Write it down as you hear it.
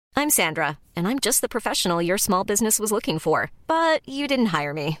I'm Sandra, and I'm just the professional your small business was looking for. But you didn't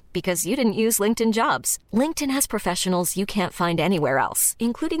hire me because you didn't use LinkedIn Jobs. LinkedIn has professionals you can't find anywhere else,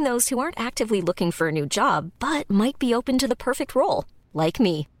 including those who aren't actively looking for a new job, but might be open to the perfect role, like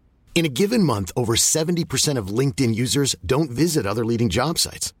me. In a given month, over 70% of LinkedIn users don't visit other leading job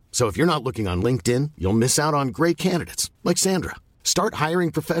sites. So if you're not looking on LinkedIn, you'll miss out on great candidates like Sandra. Start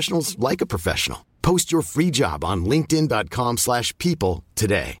hiring professionals like a professional. Post your free job on linkedin.com/people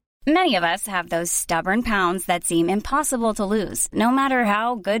today. Many of us have those stubborn pounds that seem impossible to lose, no matter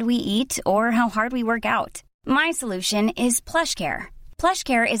how good we eat or how hard we work out. My solution is PlushCare.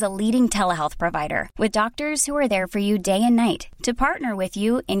 PlushCare is a leading telehealth provider with doctors who are there for you day and night to partner with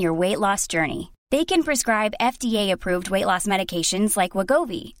you in your weight loss journey. They can prescribe FDA-approved weight loss medications like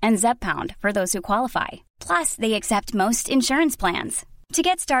Wegovy and Zepbound for those who qualify. Plus, they accept most insurance plans. To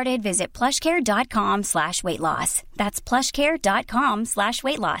get started, visit plushcare.com/weightloss. That's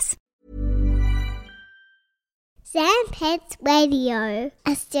plushcare.com/weightloss. Sandpets Radio,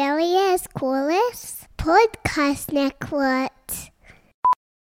 Australia's coolest podcast network.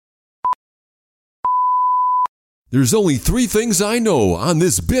 There's only 3 things I know on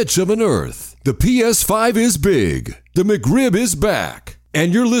this bitch of an earth. The PS5 is big, the McRib is back,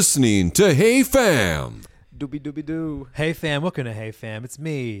 and you're listening to Hey Fam. Doobie-doobie-doo. Hey fam, welcome to Hey Fam. It's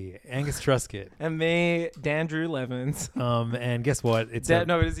me, Angus Truscott. And me, Dan Drew Levins. And guess what? It's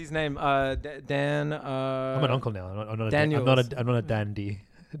no, what is his name? Dan. I'm an uncle now. I'm not Daniels. I'm not a dandy.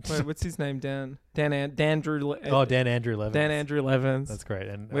 Wait, what's his name? Dan Drew. Dan Andrew Levins. Dan Andrew Levins. That's great.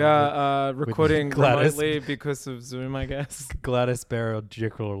 And we are recording Gladys. remotely because of Zoom, I guess. Gladys Barrow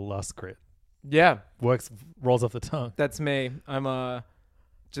Jekyll Luskrit. Yeah, rolls off the tongue. that's me. I'm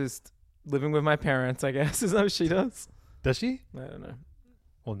just living with my parents, I guess. Is that what she does? Does she? I don't know.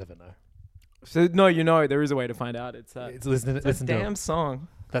 We'll never know. So there is a way to find out. It's listen that to damn song.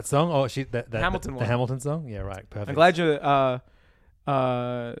 that song. Oh, that Hamilton the one. Hamilton song. Yeah, right. Perfect. I'm glad you're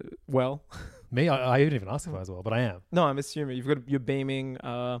well. Me, I didn't even ask if I was well, but I am. No, I'm assuming you're beaming.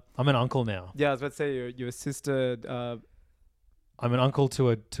 I'm an uncle now. Yeah, I was about to say your sister. I'm an uncle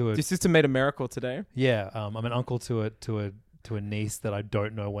to a. Your sister made a miracle today. Yeah, I'm an uncle to a niece that I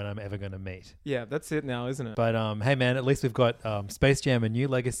don't know when I'm ever going to meet. Yeah, that's it now, isn't it? But hey, man, at least we've got Space Jam: A New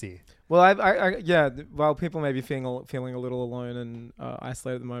Legacy. Well, while people may be feeling a little alone and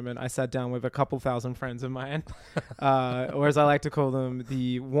isolated at the moment, I sat down with a couple thousand friends of mine, or as I like to call them,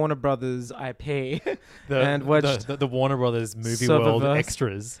 the Warner Brothers IP, and watched the Warner Brothers Movie World Serververse.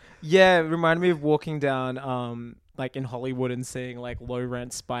 extras. Yeah, it reminded me of walking down like in Hollywood and seeing like low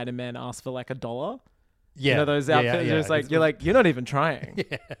rent Spider-Man ask for like $1. Yeah, you know those outfits. Yeah. It's like you're not even trying.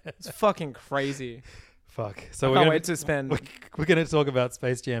 Yeah. It's fucking crazy. Fuck. So I can't wait to spend. We're going to talk about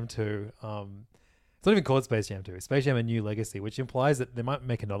Space Jam 2. It's not even called Space Jam 2. Space Jam: A New Legacy, which implies that they might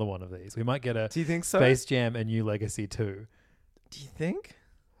make another one of these. We might get a Do you think so? Space Jam: A New Legacy 2. Do you think?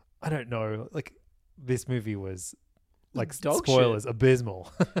 I don't know. Like, this movie was, like, Dog spoilers, shit. abysmal.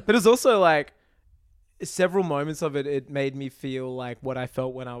 But it's also like several moments of it made me feel like what I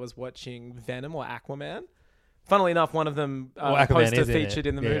felt when I was watching Venom or Aquaman. Funnily enough, one of them poster featured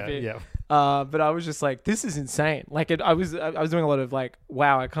in the movie. Yeah. But I was just like, this is insane. Like, I was doing a lot of like,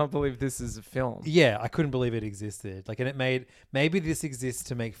 wow, I can't believe this is a film. Yeah, I couldn't believe it existed. Like, and it made, maybe this exists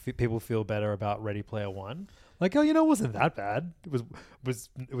to make people feel better about Ready Player One. Like, oh, it wasn't that bad. It was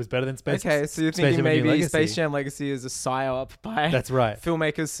better than Space. Okay, so you're Space thinking Jam: A New maybe Legacy. Space Jam Legacy is a psyop by That's right.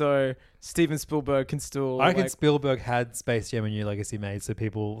 filmmakers, so Steven Spielberg can still. I reckon Spielberg had Space Jam: A New Legacy made, so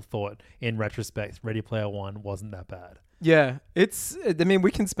people thought, in retrospect, Ready Player One wasn't that bad. Yeah, I mean, we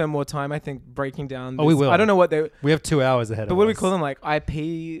can spend more time, I think, breaking down. Oh, we will. I don't know what they. We have 2 hours ahead of us. But what do we call them? Like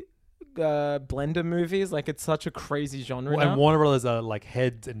IP blender movies? Like, it's such a crazy genre now. And Warner Brothers are like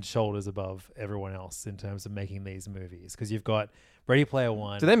heads and shoulders above everyone else in terms of making these movies, because you've got Ready Player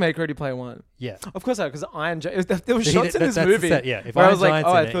One. Do they make Ready Player One? Yeah, of course. Because there were shots in this that's movie. the set, yeah. If where I Iron was like, Giant's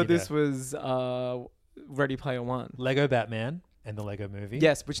oh, in I it, thought you this was Ready Player One. Lego Batman and the Lego Movie.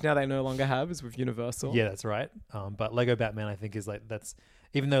 Yes, which now they no longer have, is with Universal. Yeah, that's right. But Lego Batman, I think, is like, that's,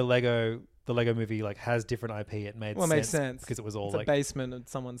 even though the Lego Movie like has different IP, it made sense because it was all it's like a basement of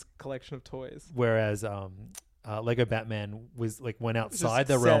someone's collection of toys. Whereas Lego Batman was like went outside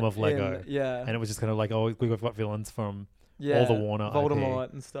the Just realm set of Lego, in, yeah, and it was just kind of like, oh, we've got villains from yeah, all the Warner Voldemort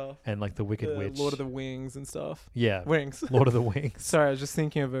IP and stuff, and like the Wicked Witch, Lord of the Wings and stuff. Yeah, Wings, Lord of the Wings. Sorry, I was just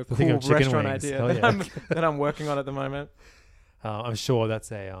thinking of a Thinking cool of chicken restaurant wings. idea Hell that, yeah. that I'm working on at the moment. I'm sure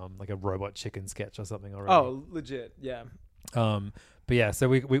that's a like a robot chicken sketch or something already. Oh, legit, yeah. But yeah, so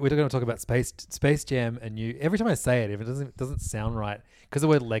we're going to talk about Space Jam and New. Every time I say it, if it doesn't sound right, because the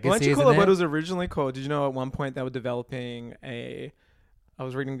word legacy. Why don't you is call in it what there. it was originally called? Did you know at one point they were developing a I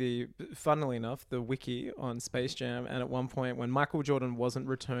was reading funnily enough, the wiki on Space Jam, and at one point when Michael Jordan wasn't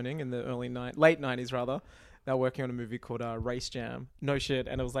returning in the late 90s rather, they were working on a movie called Race Jam. No shit,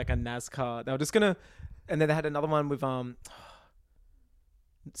 and it was like a NASCAR. They were just gonna, and then they had another one with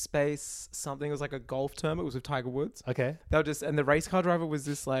Space something. It was like a golf term. It was with Tiger Woods. Okay. They were just, and the race car driver was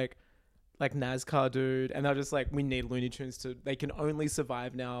this like NASCAR dude, and they're just like, we need Looney Tunes they can only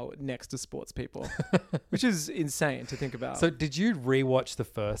survive now next to sports people, which is insane to think about. So did you rewatch the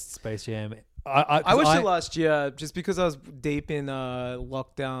first Space Jam? I watched it last year just because I was deep in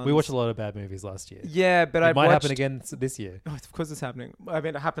lockdown. We watched a lot of bad movies last year. Yeah, but it might happen again this year. Oh, of course it's happening. I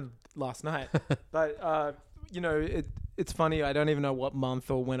mean, it happened last night, but it's funny. I don't even know what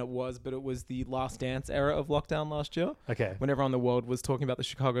month or when it was, but it was the Last Dance era of lockdown last year. Okay. When everyone in the world was talking about the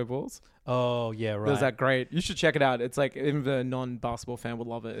Chicago Bulls. Oh, yeah, right. It was that great. You should check it out. It's like, even the non-basketball fan would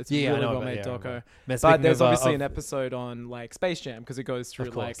love it. It's really well-made doco. But there's obviously an episode on like Space Jam because it goes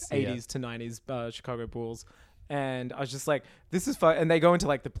through like 80s to 90s Chicago Bulls. And I was just like, this is fun. And they go into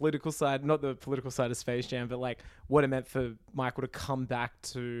like the political side, not the political side of Space Jam, but like what it meant for Michael to come back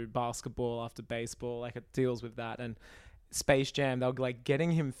to basketball after baseball. Like it deals with that. And Space Jam, they were like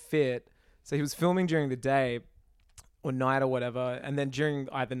getting him fit. So he was filming during the day or night or whatever. And then during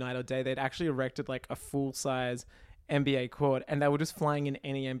either night or day, they'd actually erected like a full size NBA court, and they were just flying in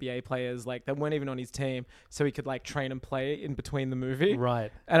any NBA players like that weren't even on his team, so he could like train and play in between the movie.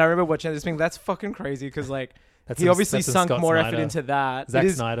 Right. And I remember watching this thing. That's fucking crazy because like he obviously sunk more effort into that. Zack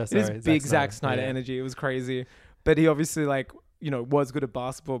Snyder, sorry. It is big Zack Snyder energy. It was crazy, but he obviously like was good at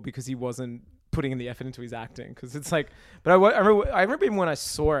basketball because he wasn't putting in the effort into his acting. Because it's like, but I remember even when I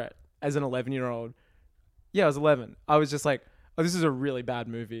saw it as an 11-year-old. Yeah, I was 11. I was just like, oh, this is a really bad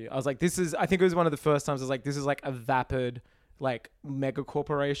movie. I was like, I think it was one of the first times I was like, this is like a vapid, like mega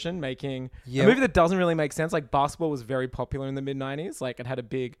corporation making a movie that doesn't really make sense. Like basketball was very popular in the mid 90s. Like it had a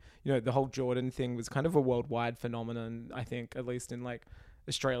big, the whole Jordan thing was kind of a worldwide phenomenon. I think at least in like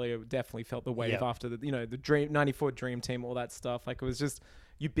Australia, definitely felt the wave after the, the Dream 94 Dream Team, all that stuff. Like it was just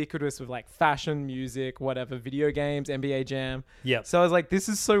ubiquitous with like fashion, music, whatever, video games, NBA Jam. Yeah. So I was like, this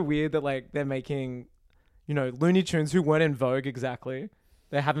is so weird that like they're making, Looney Tunes who weren't in vogue exactly.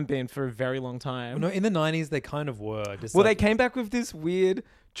 They haven't been for a very long time. No, in the 90s, they kind of were. They came back with this weird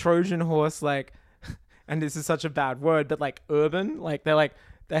Trojan horse, like, and this is such a bad word, but like urban. Like they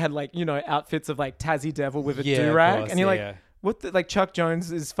had like, outfits of like Tassie Devil with a do-rag. And you're what the, like Chuck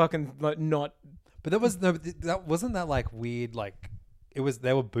Jones is fucking like not. But wasn't that like weird, like,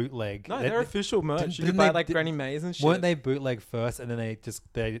 they were bootleg. No, they're official merch. You could buy like Granny Mays and shit. Weren't they bootleg first, and then they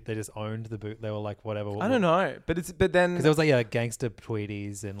just owned the boot? They were like whatever. I don't know, but then because there was like gangster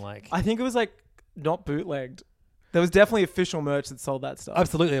Tweeties and like. I think it was like not bootlegged. There was definitely official merch that sold that stuff.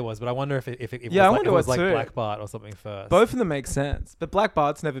 Absolutely, it was. But I wonder if it was like Black Bart or something first. Both of them make sense, but Black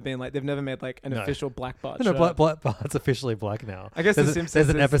Bart's never been like they've never made like an official Black Bart. No, Black Bart's officially black now. I guess there's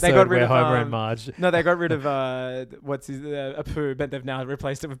an episode where Homer and Marge. No, they got rid of Apu, but they've now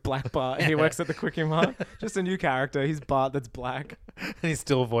replaced it with Black Bart. He works at the Quickie Mart. Just a new character. He's Bart that's black, and he's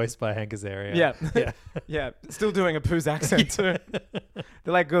still voiced by Hank Azaria. Yeah, yeah, still doing Apu's accent too.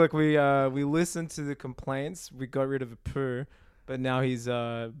 They're like, look, we listened to the complaints. We got rid of Apu, but now he's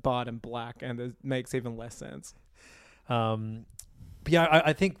Bart and black, and it makes even less sense. But yeah,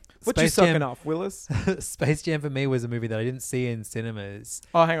 I think what you sucking off, Willis? Space Jam for me was a movie that I didn't see in cinemas.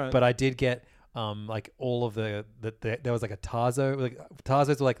 Oh, hang on. But I did get like all of the there was like a Tarzo. Like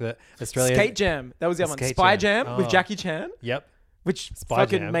Tarzos were like the Australian Skate Jam. That was the other one. Spy Jam with Jackie Chan. Yep. Which Spy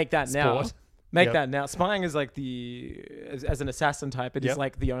fucking Jam. make that now. Sport. Make that now. Spying is like as an assassin type. It is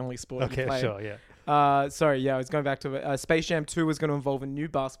like the only sport you play. Okay, sure, yeah. I was going back to it. Space Jam 2 was going to involve a new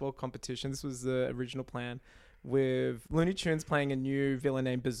basketball competition. This was the original plan, with Looney Tunes playing a new villain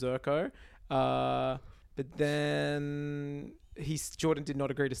named Berserko. But then Jordan did not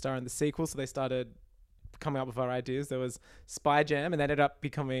agree to star in the sequel, so they started coming up with other ideas. There was Spy Jam, and that ended up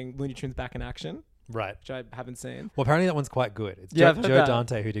becoming Looney Tunes Back in Action. Right. Which I haven't seen. Well, apparently that one's quite good. It's Joe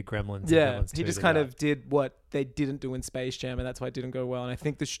Dante who did Gremlins. Yeah, and Gremlins he just kind of did what they didn't do in Space Jam, and that's why it didn't go well. And I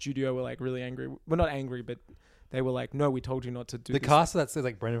think the studio were like really angry. Well, not angry, but they were like, no, we told you not to do the this. cast of that says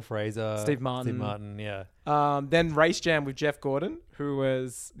like Brendan Fraser, Steve Martin, yeah. Then Race Jam with Jeff Gordon, who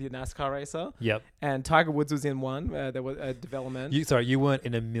was the NASCAR racer. Yep. And Tiger Woods was in one. There was a development. You weren't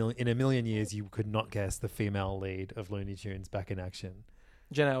in a million years. You could not guess the female lead of Looney Tunes Back in Action.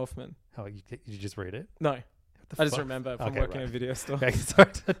 Jenna Elfman. How you just read it? No. I just remember from working in a video store. Okay, sorry.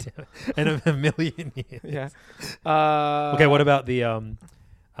 In a million years. Yeah. Okay, what about the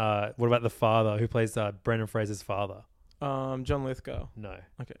father who plays Brendan Fraser's father? John Lithgow. No.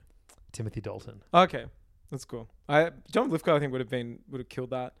 Okay. Timothy Dalton. Okay. That's cool. John Lithgow, I think, would have killed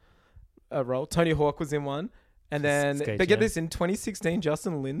that role. Tony Hawk was in one, and then Skate but get Jam. this, in 2016,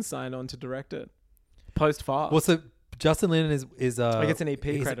 Justin Lin signed on to direct it. Post Fast. Well, so Justin Lin is Like it's an EP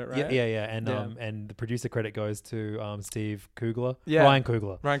he's- credit, right? Yeah, and Yeah. and the producer credit goes to Steve Kugler, Yeah. Ryan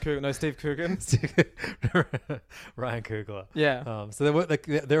Coogler. Steve Coogan. Ryan Coogler. Yeah. So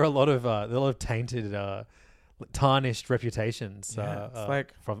there are a lot of tainted, tarnished reputations it's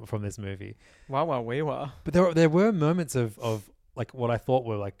like- from this movie. Wow, we were. But there were moments of like what I thought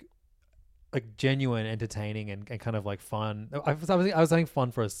were like genuine, entertaining, and kind of like fun. I was having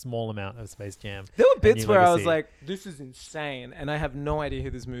fun for a small amount of Space Jam. There were and bits New where I was Legacy. like, "This is insane," and I have no idea who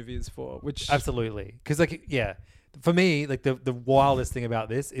this movie is for. Which Absolutely, because for me, like the wildest thing about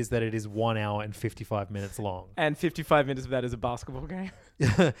this is that it is 1 hour and 55 minutes long, and 55 minutes of that is a basketball game.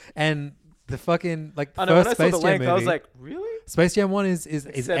 and the fucking like I know. When first I saw Space the Jam length, movie, I was like, "Really?" Space Jam 1 is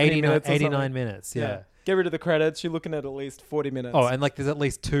 70 89, minutes or 89 something. minutes. Yeah. Get rid of the credits. You're looking at least 40 minutes. Oh, and like there's at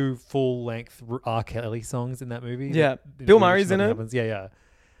least 2 full-length R. Kelly songs in that movie. Yeah. that- Bill which Murray's in nothing it. happens. Yeah.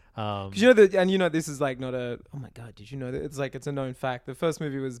 'Cause you know this is like not a. Oh my god, did you know that? It's a known fact. The first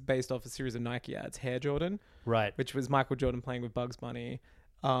movie was based off a series of Nike ads, Hair Jordan, Right. which was Michael Jordan playing with Bugs Bunny.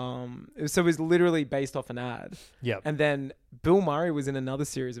 So it was literally based off an ad. Yep. And then Bill Murray was in another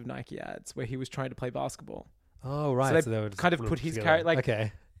series of Nike ads where he was trying to play basketball. Oh, right. they So they would kind of it put his together. character- like-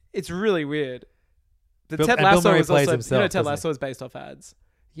 okay. It's really weird. The Bill- Ted and Bill Lasso Murray was plays also himself, Ted doesn't he? Lasso is based off ads.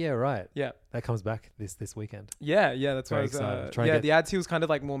 Yeah, right. Yeah. That comes back this weekend. Yeah, that's why I Very was excited. Trying to get- the ads he was kind of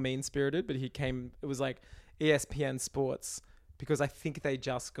like more mean spirited, but it was like ESPN Sports because I think they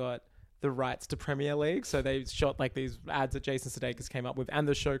just got the rights to Premier League, so they shot like these ads that Jason Sudeikis came up with and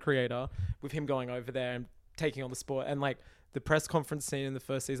the show creator with him going over there and taking on the sport, and like the press conference scene in the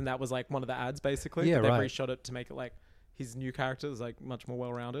first season, that was like one of the ads basically. Yeah, but they've right. reshot it to make it like his new character is like much more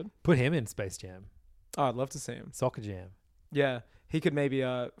well rounded. Put him in Space Jam. Oh, I'd love to see him. Soccer Jam. Yeah, he could maybe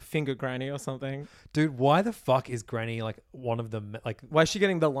finger Granny or something. Dude, why the fuck is Granny like one of the like Why is she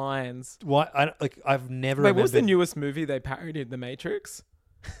getting the lines? why I've never Wait, what was the remembered- newest movie they parodied? The Matrix?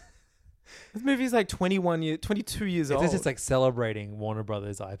 This movie's like 22 years old. It's just like celebrating Warner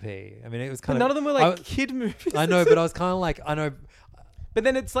Brothers IP. I mean, it was But kind of none of them were like kid movies. I know, but I was kind of like, I know. But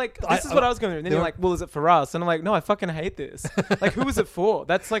then it's like, this is what I was going to do. And then you're like, well, is it for us? And I'm like, no, I fucking hate this. Like, who was it for?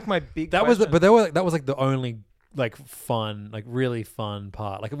 That's like my big That was, question. but that was like the only like fun, like really fun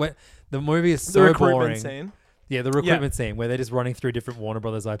part. Like when the movie is the so recruitment boring. scene. Yeah, the recruitment scene where they're just running through different Warner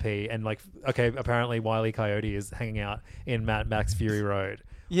Brothers IP and like, okay, apparently Wile E. Coyote is hanging out in Mad Max Fury Road.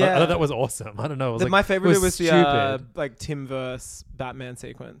 Yeah. I thought that was awesome. I don't know. It was like, My favorite it was the stupid. like Timverse Batman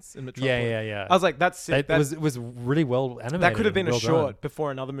sequence in Metropolis. Yeah. I was like, that's sick. It was really well animated. That could have been and a well short done. before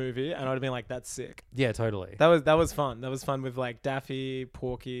another movie, and I would have been like, that's sick. Yeah, totally. That was fun. That was fun with like Daffy,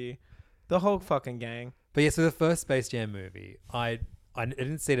 Porky, the whole fucking gang. But yeah, so the first Space Jam movie, I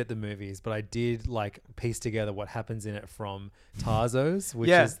didn't see it at the movies, but I did like piece together what happens in it from Tarzos, which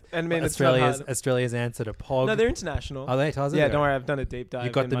Yeah, is and I mean, it's not hard. Australia's answer to Pog. No, they're international. Are they Tarzos? Yeah, Okay. don't worry. I've done a deep dive. You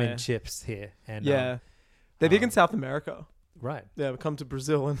got them my- in chips here, and Yeah, they're big in South America. right. Yeah, we come to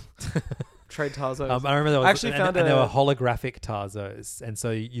Brazil and trade Tarzos. I remember there was, I actually and, found and there a- were holographic Tarzos, and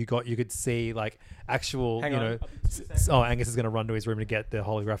so you could see like actual, Hang you on. know. I'll be 2 seconds. Oh, Angus is going to run to his room to get the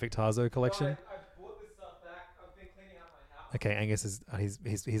holographic Tarzo collection. I bought this stuff back. I've been cleaning out my house. Okay, Angus is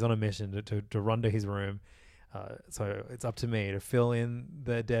he's on a mission to run to his room, so it's up to me to fill in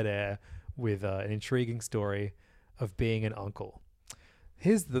the dead air with an intriguing story of being an uncle.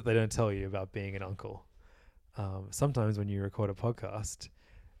 Here's that they don't tell you about being an uncle. Sometimes when you record a podcast,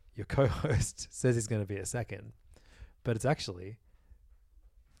 your co-host says he's going to be a second, but it's actually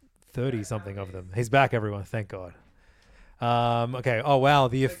 30 something of them. He's back, everyone. Thank God. Okay. Oh wow,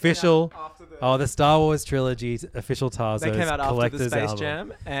 the official. The Star Wars trilogy official Tarzos They came out after the collector's Space album.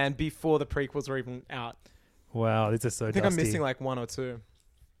 Jam and before the prequels were even out. Wow, these are so I think dusty. I'm missing like 1 or 2.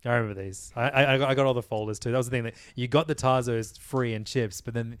 I remember these. I got all the folders too. That was the thing that you got the Tarzos free in chips,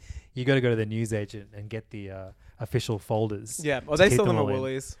 but then you got to go to the newsagent and get the official folders. Yeah, well, to they keep sell them at all in.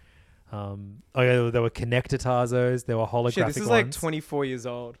 Woolies. Oh yeah, there were connector Tarzos. There were holographic Shit, this is ones. like 24 years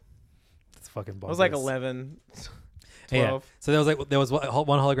old. It's fucking bonkers. I was like 11, 12. Yeah. So there was one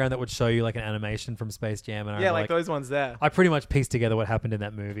hologram that would show you like an animation from Space Jam, and I Yeah, remember, like those ones there. I pretty much pieced together what happened in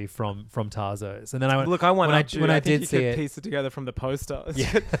that movie from Tarzos, and then I went. Look, I went when up to when I think did you see could it. piece it together from the poster.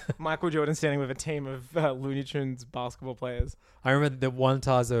 Yeah. Michael Jordan standing with a team of Looney Tunes basketball players. I remember the one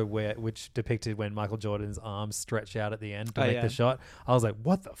Tarzo which depicted when Michael Jordan's arms stretch out at the end to Oh, make yeah. the shot. I was like,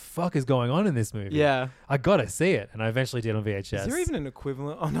 "What the fuck is going on in this movie?" Yeah. I gotta see it, and I eventually did on VHS. Is there even an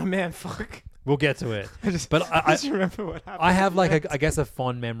equivalent? Oh no, man, fuck. We'll get to it. But I just remember what happened. I have like I guess a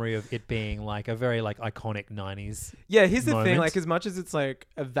fond memory of it being like a very like iconic 90s. Yeah, here's the thing. moment. Like, as much as it's like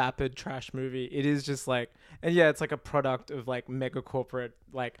a vapid trash movie, it is just like, and yeah, it's like a product of like mega corporate,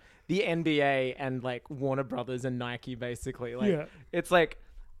 like the NBA and like Warner Brothers and Nike, basically. Like, Yeah. it's like,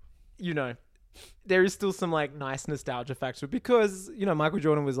 you know, there is still some like nice nostalgia factor to it because, you know, Michael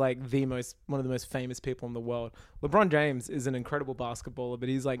Jordan was like one of the most famous people in the world. LeBron James is an incredible basketballer, but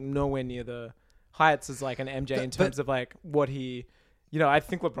he's like nowhere near the heights as like an MJ in terms of like what he, you know, I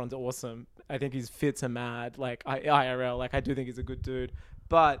think LeBron's awesome. I think he's fit to mad, like IRL. Like, I do think he's a good dude,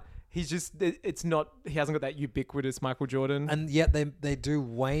 but he's just, it's not, he hasn't got that ubiquitous Michael Jordan. And yet they do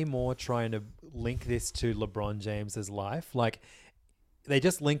way more trying to link this to LeBron James's life. Like, they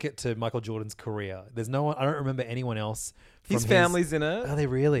just link it to Michael Jordan's career. There's no one, I don't remember anyone else. His family's in it. Are they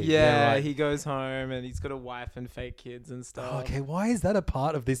really? Yeah, right. he goes home and he's got a wife and fake kids and stuff. Oh, okay, why is that a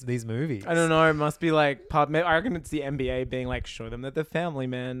part of these movies? I don't know. It must be like part. I reckon it's the NBA being like, show them that they're family,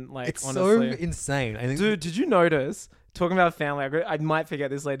 man. Like, It's honestly. so insane. I think, Dude, did you notice? Talking about family, I might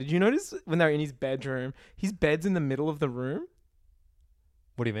forget this later. Did you notice when they're in his bedroom, his bed's in the middle of the room?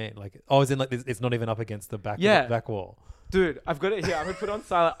 what do you mean? Like, oh, it's in like it's not even up against the back Yeah. back wall. Dude, I've got it here. I'm gonna put it on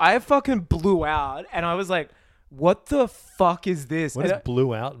silent. I fucking blew out, and I was like, "What the fuck is this?" What And does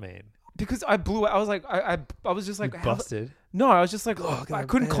blew out mean? because I blew out. I was like, I was just like, You how the- busted. No, I was just like, Oh, look at I that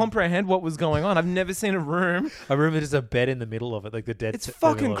couldn't bed. comprehend what was going on. I've never seen a room. I remember there's a bed in the middle of it, like the dead. It's the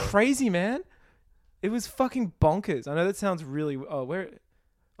fucking middle of it. crazy, man. It was fucking bonkers. I know that sounds really. Oh, where?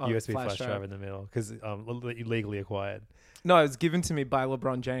 Oh, USB flash drive in the middle because legally acquired. No, it was given to me by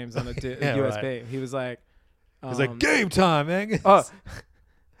LeBron James on a Yeah, USB. right. He was like, It's like game time, man. oh,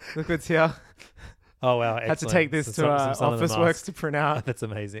 look what's here. Oh wow! Had to excellent. take this Some- to some Son of the Office Works Mask. to print out. That's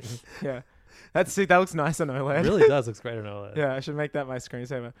amazing. Yeah, that's that looks nice on OLED. It really does. Looks great on all that. Yeah, I should make that my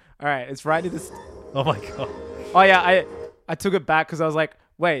screensaver. All right, it's right to this. Oh my god. Oh yeah, I took it back because I was like,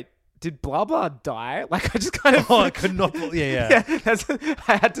 wait, did blah blah die? Like, I just kind of. Oh, I could not. Yeah. Yeah,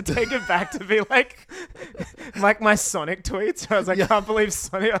 I had to take it back to be like my Sonic tweets. Where I was like, can't believe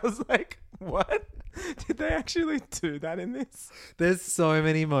Sonic. I was like, what? Did they actually do that in this? There's so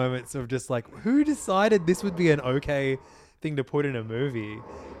many moments of just like, who decided this would be an okay thing to put in a movie?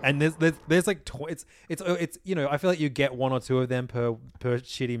 And there's like it's you know, I feel like you get one or two of them per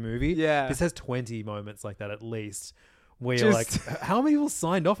shitty movie. Yeah. This has 20 moments like that at least. Where you're like, how many people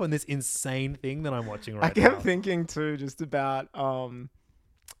signed off on this insane thing that I'm watching right now? I kept thinking too, just about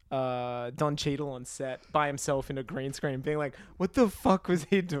Don Cheadle on set by himself in a green screen, being like, "What the fuck was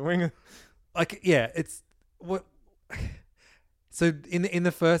he doing?" Like, yeah, it's what. So in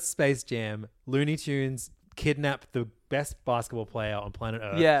the first Space Jam, Looney Tunes kidnap the best basketball player on planet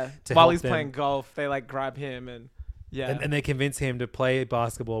Earth. Yeah, to while help he's them- playing golf, they like grab him and yeah, and they convince him to play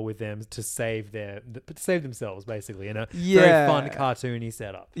basketball with them to save themselves, basically, in a Yeah. very fun cartoony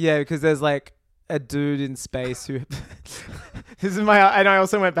setup. yeah, because there's like a dude in space who. This is and I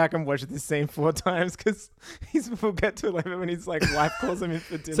also went back and watched this scene 4 times because we'll get to it later when his like wife calls him in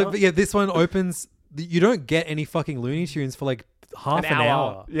for dinner. So, but yeah, this one opens. You don't get any fucking Looney Tunes for like half an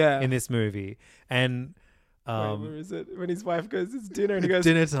hour. Yeah. In this movie, and Wait, where is it? When his wife goes, it's dinner, and he goes,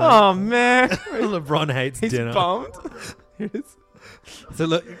 dinner time. "Oh man, LeBron hates he's dinner. bummed." Here it is. So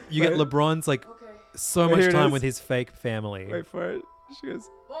look, you get Wait. LeBron's like so Wait, here much it time is. with his fake family. Wait for it. She goes,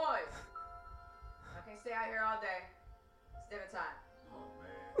 Boys, I can't stay out here all day. It's dinner time.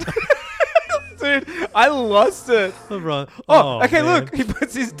 dude, I lost it. LeBron. Oh, okay, man. look, he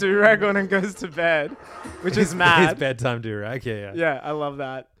puts his do-rag on and goes to bed, which is His mad. bedtime do-rag. Yeah. Yeah, I love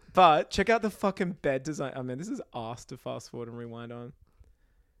that. But check out the fucking bed design. I mean, this is ass to fast forward and rewind on.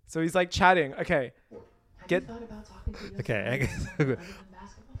 So he's like chatting. Okay, get. Okay.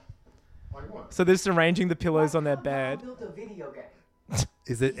 So they're just arranging the pillows on their bed. Built a video game.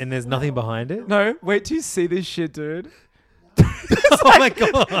 Is it? And there's nothing behind it. No, wait till you see this shit, dude. Oh my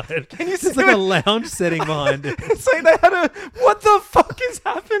god! Can you It's see like a what- lounge setting behind it. It's like they had a. What the fuck is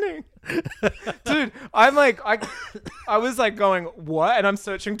happening, dude? I'm like, I was like going what, and I'm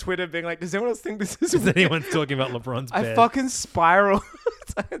searching Twitter, being like, does anyone else think this is? Is weird? anyone talking about LeBron's I bed? fucking spiral.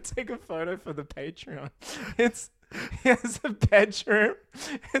 So I take a photo for the Patreon. He has a bedroom.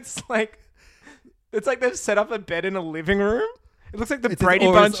 It's like they've set up a bed in a living room. It looks like the Brady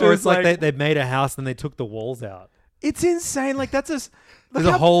Bunch or is it's like they made a house and they took the walls out. It's insane. Like that's There's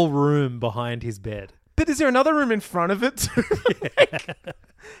a whole room behind his bed. But is there another room in front of it too? Like,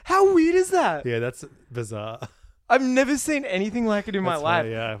 how weird is that? Yeah, that's bizarre. I've never seen anything like it in my That's life.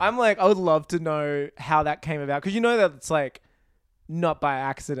 funny, yeah. I'm like, I would love to know how that came about because you know that it's like not by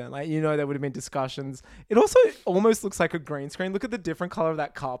accident. Like you know there would have been discussions. It also almost looks like a green screen. Look at the different color of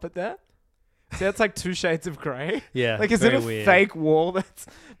that carpet there. See, that's like 2 shades of grey. Yeah, Like, is it very a weird. fake wall that's...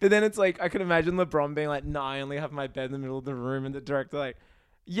 But then it's like, I can imagine LeBron being like, nah, I only have my bed in the middle of the room. And the director like,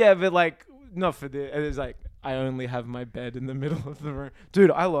 yeah, but like, not for this. And it's like, I only have my bed in the middle of the room.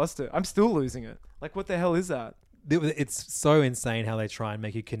 Dude, I lost it. I'm still losing it. Like, what the hell is that? It's so insane how they try and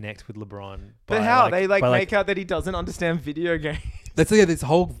make you connect with LeBron. But by, how? They by, make out that he doesn't understand video games. That's yeah. This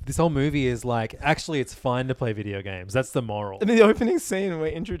whole movie is like, actually, it's fine to play video games. That's the moral. In the opening scene, we're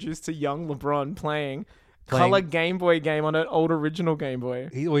introduced to young LeBron playing color Game Boy game on an old original Game Boy.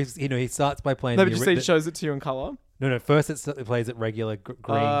 He always, he starts by playing. No, but you say he shows it to you in color. No. First, it plays at regular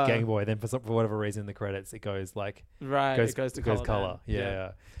green Game Boy. Then, for whatever reason, in the credits, it goes like it goes to color.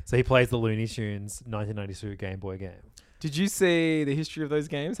 Yeah. So he plays the Looney Tunes 1992 Game Boy game. Did you see the history of those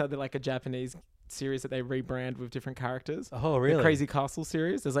games? How they're like a Japanese series that they rebrand with different characters. Oh, really? The Crazy Castle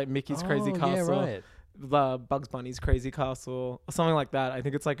series. There's like Mickey's Crazy Castle. Yeah, right. The Bugs Bunny's Crazy Castle or something like that. I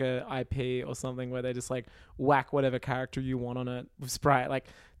think it's like a IP or something where they just like whack whatever character you want on it with Sprite, like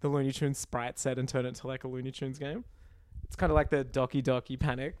the Looney Tunes Sprite set, and turn it into like a Looney Tunes game. It's kind of like the Doki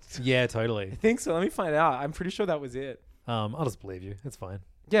Panicked. Yeah, totally. I think so. Let me find out. I'm pretty sure that was it. I'll just believe you. It's fine.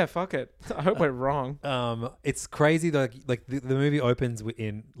 Yeah, fuck it. I hope we're wrong. It's crazy though. Like the movie opens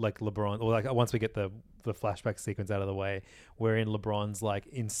in like LeBron, or like once we get the flashback sequence out of the way, we're in LeBron's like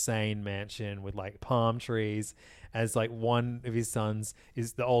insane mansion with like palm trees, as like one of his sons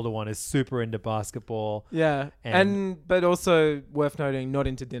is the older one is super into basketball. Yeah, but also worth noting, not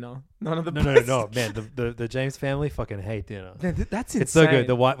into dinner. None of the no, man. The James family fucking hate dinner. That's insane. It's so good.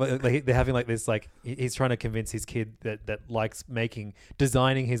 The white they're having like this like he's trying to convince his kid that likes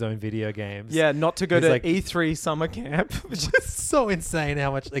designing his own video games. Yeah, not to go to like, E3 summer camp, which is so insane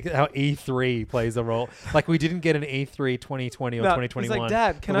how E3 plays a role. Like we didn't get an E3 2020 or 2021. He's like,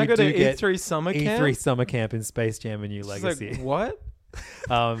 Dad, can I go to E3 summer camp? E3 summer camp in Space Jam: A New Legacy. Like, what?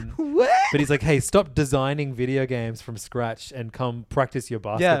 What? But he's like, hey, stop designing video games from scratch and come practice your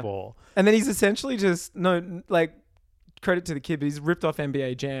basketball. Yeah. And then he's essentially just credit to the kid, but he's ripped off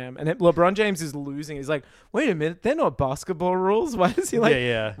NBA Jam, and LeBron James is losing. He's like, wait a minute, they're not basketball rules. Why is he like?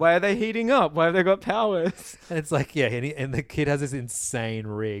 Yeah. Why are they heating up? Why have they got powers? And it's like, yeah, and the kid has this insane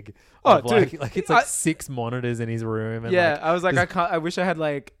rig. Oh, dude, dude, like it's like 6 monitors in his room. And yeah, I was like, I wish I had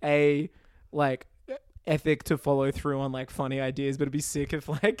like a ethic to follow through on like funny ideas, but it'd be sick if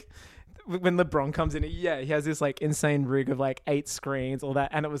like when LeBron comes in, he has this like insane rig of like 8 screens, all that,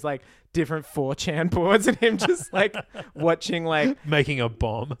 and it was like different 4chan boards, and him just like watching like making a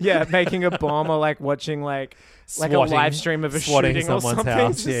bomb. Yeah, making a bomb, or like watching like a live stream of a shooting or something.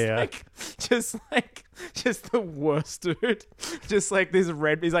 House. Yeah, just the worst, dude. Just like this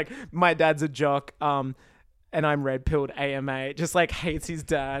red. He's like, my dad's a jock. And I'm red-pilled AMA, just like hates his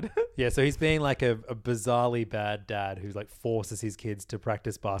dad. Yeah, so he's being like a bizarrely bad dad who like forces his kids to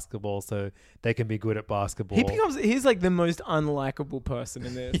practice basketball so they can be good at basketball. He's like the most unlikable person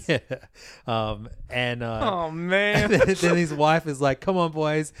in this. Yeah. Oh man. And then his wife is like, come on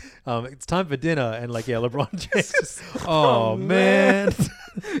boys, it's time for dinner. And like, yeah, LeBron James just, oh man.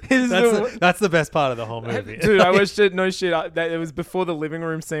 That's the best part of the whole movie. Dude, I watched it, no shit. It was before the living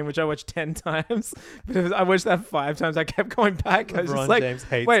room scene, which I watched 10 times. But I watched that 5 times. I kept going back. I was just like, James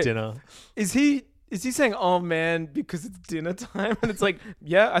hates dinner. Is he saying, oh man, because it's dinner time? And it's like,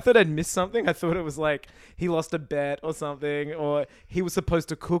 yeah, I thought I'd missed something. I thought it was like he lost a bet or something, or he was supposed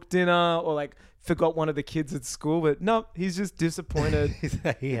to cook dinner, or like forgot one of the kids at school. But no, he's just disappointed.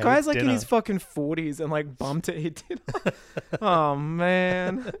 The guy's like in his fucking 40s and like bummed to eat dinner. Oh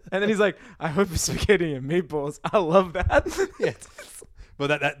man. And then he's like, I hope it's spaghetti and meatballs. I love that. Yeah. Well,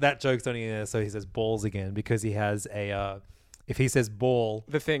 that joke's only in there, so he says balls again, because he has a if he says ball,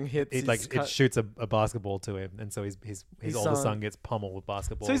 the thing hits. It shoots a basketball to him, and so his older son gets pummeled with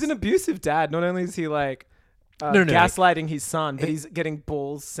basketballs. So he's an abusive dad. Not only is he like gaslighting his son, but he's getting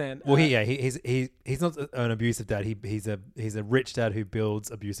balls sent. Well, he's not an abusive dad. He's a rich dad who builds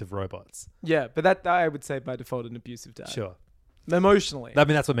abusive robots. Yeah, but that I would say by default an abusive dad. Sure. Emotionally. I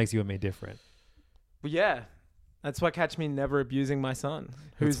mean, that's what makes you and me different. Well, yeah. That's why catch me never abusing my son.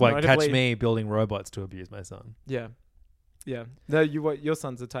 That's why catch me building robots to abuse my son. Yeah. Yeah. No, your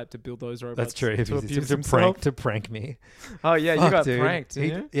son's the type to build those robots. That's true. To abuse himself. To prank me. Oh yeah, you got pranked,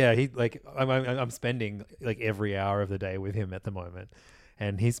 didn't you? Yeah, I'm spending like every hour of the day with him at the moment.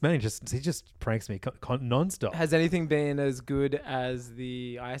 And he just pranks me nonstop. Has anything been as good as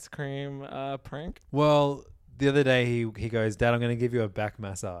the ice cream prank? Well, the other day he goes, Dad, I'm going to give you a back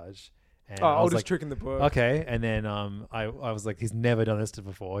massage. And oldest trick in the book. Okay, and then I was like, he's never done this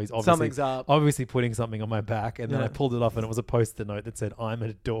before. He's something's up. Obviously putting something on my back, and then I pulled it off, and it was a post-it note that said, "I'm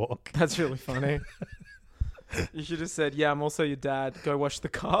a dork." That's really funny. You should have said, "Yeah, I'm also your dad. Go wash the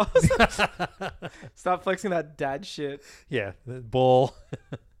cars." Start flexing that dad shit. Yeah, the ball.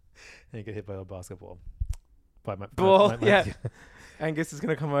 And you get hit by a basketball. By my Ball, my- yeah. Angus is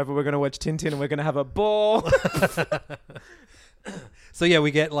gonna come over. We're gonna watch Tintin, and we're gonna have a ball. So yeah,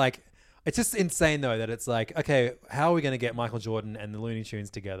 we get like, it's just insane though that it's like, okay, how are we going to get Michael Jordan and the Looney Tunes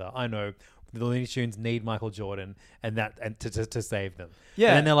together? I know the Looney Tunes need Michael Jordan and to save them. Yeah.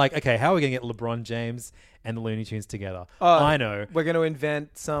 And then they're like, okay, how are we going to get LeBron James and the Looney Tunes together? Oh, I know. We're gonna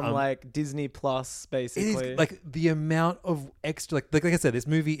invent some like Disney Plus, It basically. is like the amount of extra, like I said, this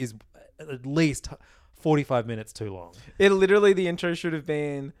movie is at least 45 minutes too long. It literally, the intro should have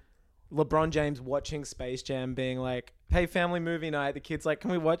been LeBron James watching Space Jam, being like, "Hey, family movie night." The kid's like, "Can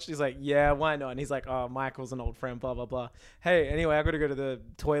we watch?" He's like, "Yeah, why not?" And he's like, "Oh, Michael's an old friend, blah, blah, blah. Hey, anyway, I got to go to the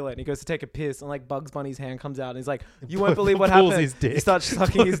toilet." And he goes to take a piss, and like Bugs Bunny's hand comes out, and he's like, "You won't believe what Pulls happened." his dick. He starts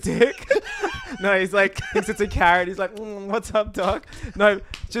sucking his dick. No, he's like, thinks it's a carrot. He's like, "What's up, dog?" No,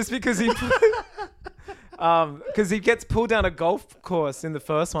 just because he... Because he gets pulled down a golf course in the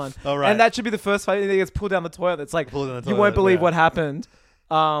first one. Oh, right. And that should be the first fight. He gets pulled down the toilet. It's like, Pulled down the you toilet, won't believe yeah. what happened.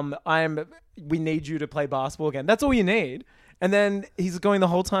 We need you to play basketball again. That's all you need. And then he's going the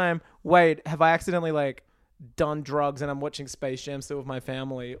whole time, wait, have I accidentally like done drugs and I'm watching Space Jam still with my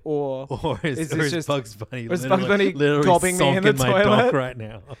family? Or Is this just Bugs Bunny or is Bugs Bunny literally gobbing me in the sonking my toilet? dock right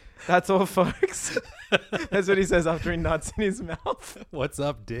now? That's all, folks. That's what he says after he nuts in his mouth. What's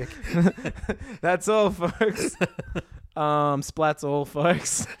up, dick? That's all, folks. Splat's all,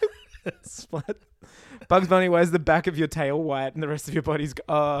 folks. Splat. Bugs Bunny, why is the back of your tail white and the rest of your body's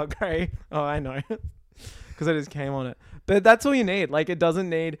grey? Oh, I know. Because I just came on it. But that's all you need. Like, it doesn't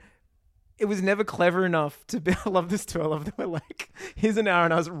need... It was never clever enough to be... I love this too. I love that we're like, here's an hour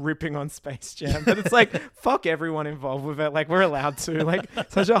and I was ripping on Space Jam. But it's like, fuck everyone involved with it. Like, we're allowed to. Like,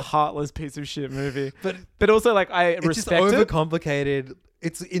 such a heartless piece of shit movie. But also, like, I It's respect just it. overcomplicated.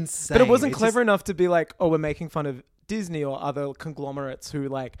 It's insane. But it wasn't It's clever just- enough to be like, oh, we're making fun of Disney or other conglomerates who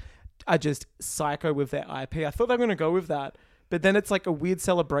like are just psycho with their IP. I thought they were going to go with that. But then it's like a weird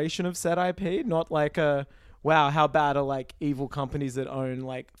celebration of said IP, not like a, wow, how bad are like evil companies that own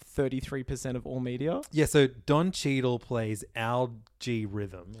like 33% of all media? Yeah, so Don Cheadle plays Algae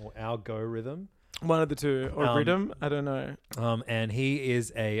Rhythm or Algo Rhythm. One of the two. Or Rhythm? I don't know. And he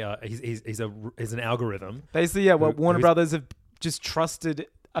is a he's an algorithm. Basically, yeah, well, Warner who's- Brothers have just trusted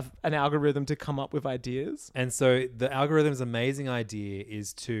an algorithm to come up with ideas. And so the algorithm's amazing idea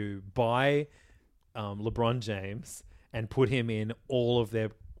is to buy LeBron James and put him in all of their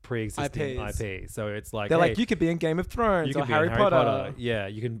pre-existing IPs. IP. So it's like, They're hey, like, you could be in Game of Thrones you or could be Harry in Potter. Yeah,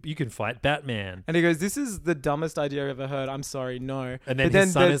 you can fight Batman. And he goes, this is the dumbest idea I've ever heard. I'm sorry, no. And then But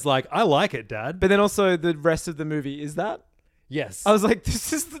his son the- is like, I like it, Dad. But then also the rest of the movie is that. Yes. I was like,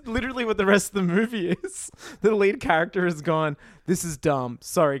 this is literally what the rest of the movie is. The lead character has gone, this is dumb.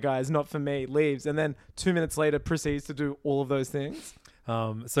 Sorry, guys, not for me. Leaves. And then 2 minutes later proceeds to do all of those things.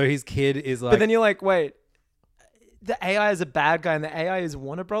 So his kid is like, But then you're like, wait, the AI is a bad guy and the AI is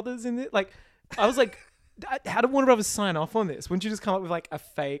Warner Brothers in it? Like, I was like, how did Warner Brothers sign off on this? Wouldn't you just come up with like a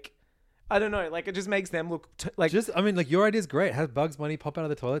fake... I don't know. Like, it just makes them look like... your idea's great. Have Bugs Bunny pop out of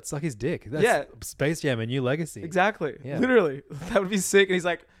the toilet, suck his dick. That's Yeah. Space Jam, a new legacy. Exactly. Yeah. Literally. That would be sick. And he's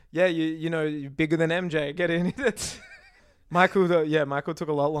like, yeah, you know, you're bigger than MJ. Get in it. Michael took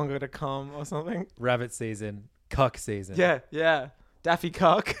a lot longer to come or something. Rabbit season, cuck season. Yeah. Daffy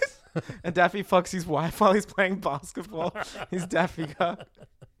Cuck. And Daffy fucks his wife while he's playing basketball. He's Daffy Cuck.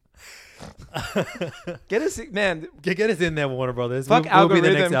 Get us, man. Get us in there, Warner Brothers. Fuck We'll be the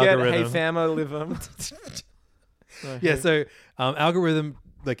algorithm. next Get algorithm. Hey Famo, live 'em. Yeah, so algorithm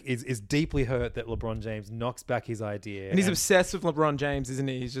like is deeply hurt that LeBron James knocks back his idea, And he's obsessed with LeBron James, isn't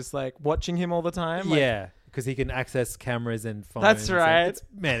he? He's just like watching him all the time. Like, yeah, because he can access cameras and phones. That's right.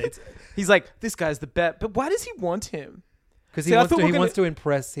 It's he's like, this guy's the bet. But why does he want him? because See, I thought he we're wants to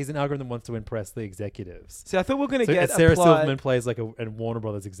impress. He's an algorithm that wants to impress the executives. See, I thought we were going to So get Sarah applied. Silverman plays like a Warner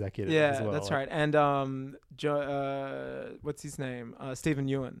Brothers executive. Yeah, as well. that's right. And what's his name? Stephen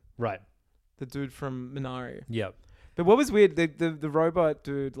Ewan, Right. the dude from Minari. Yep. But what was weird, the robot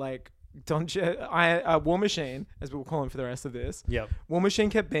dude, like War Machine, as we'll call him for the rest of this. Yep. War Machine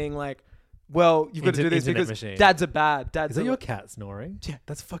kept being like, "Well, you've got to do this Internet because machine. dads are bad. Dads Is that are your cat snoring? Yeah.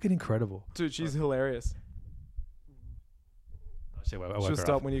 That's fucking incredible. dude. She's hilarious. She'll She'll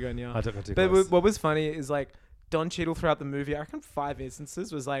stop when you go near. I took her too But close. what was funny is like Don Cheadle throughout the movie, I reckon 5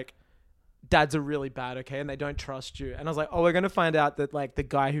 instances was like, dads are really bad, okay, and they don't trust you. And I was like, oh, we're going to find out that like the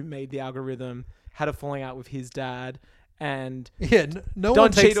guy who made the algorithm had a falling out with his dad, and Yeah, no Don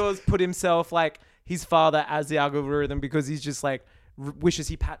one takes... Cheadle's put himself like his father as the algorithm because he's just like wishes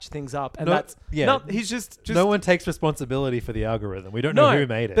he patched things up, and he's just no one takes responsibility for the algorithm. We don't know who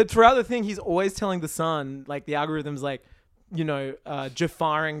made it. But throughout the thing, he's always telling the son, like the algorithm's like,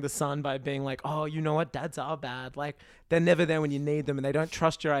 Jafaring the son by being like, oh, you know what, dads are bad. Like they're never there when you need them, and they don't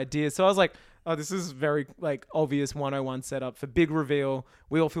trust your ideas. So I was like, oh, this is very like obvious 101 setup for big reveal.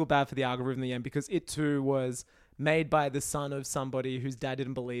 We all feel bad for the algorithm in the end because it too was made by the son of somebody whose dad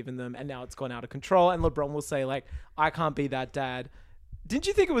didn't believe in them, and now it's gone out of control. And LeBron will say like, I can't be that dad. Didn't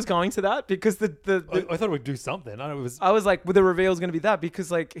you think it was going to that? Because I thought it would do something. I was like, well, the reveal was going to be that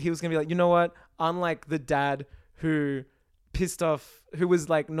because like he was going to be like, you know what? Unlike the dad who pissed off, who was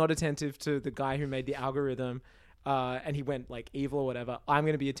like not attentive to the guy who made the algorithm, and he went like evil or whatever. I'm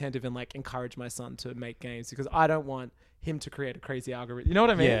going to be attentive and like encourage my son to make games because I don't want him to create a crazy algorithm. You know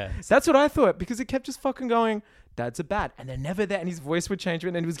what I mean? Yeah. That's what I thought because it kept just fucking going, dads are bad. And they're never there. And his voice would change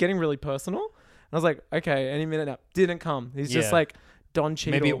and it was getting really personal. And I was like, okay, any minute now. Didn't come. He's just like Don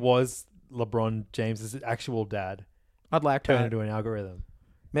Cheadle. Maybe it was LeBron James's actual dad. I'd like turned that. into an algorithm.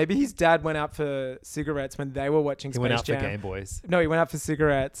 Maybe his dad went out for cigarettes when they were watching Space Jam. He went out for Game Boys. No, he went out for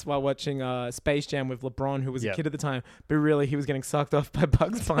cigarettes while watching Space Jam with LeBron, who was a kid at the time. But really, he was getting sucked off by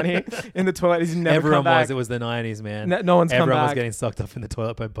Bugs Bunny in the toilet. He's never Everyone come back. was. It was the 90s, man. No one's come back. Everyone was getting sucked up in the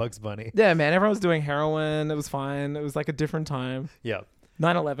toilet by Bugs Bunny. Yeah, man. Everyone was doing heroin. It was fine. It was like a different time. Yeah.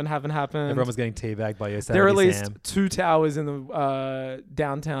 9/11 haven't happened. Everyone was getting teabagged by Yosemite Sam. There are at least 2 towers in the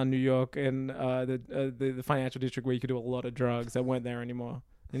downtown New York in the financial district where you could do a lot of drugs that weren't there anymore.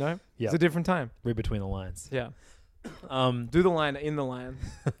 You know? Yeah. It's a different time. Read between the lines. Yeah. Do the line in the line.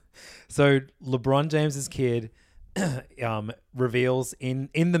 So LeBron James's kid reveals in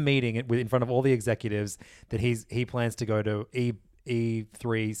the meeting in front of all the executives that he plans to go to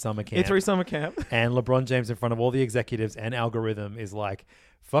E3 summer camp. E3 summer camp. And LeBron James in front of all the executives and algorithm is like,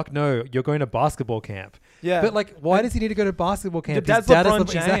 fuck no, you're going to basketball camp. Yeah. But like, why does he need to go to basketball camp? Dad's His dad LeBron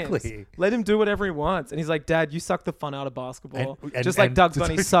is James. Exactly. Let him do whatever he wants. And he's like, Dad, you suck the fun out of basketball. And just like Doug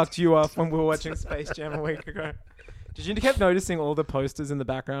Bunny sucked you off when we were watching Space Jam a week ago. Did you keep noticing all the posters in the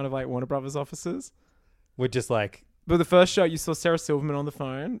background of like Warner Brothers offices? We're just like... But the first show, you saw Sarah Silverman on the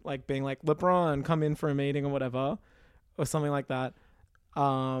phone, like being like, LeBron, come in for a meeting or whatever. Or something like that.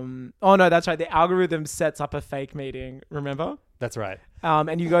 Oh no, that's right. The algorithm sets up a fake meeting. Remember? That's right.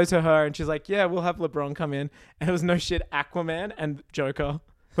 And you go to her and she's like, yeah, we'll have LeBron come in. And it was no shit. Aquaman and Joker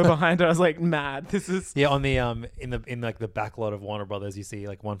were behind her. I was like, mad. This is on the in like the backlot of Warner Brothers, you see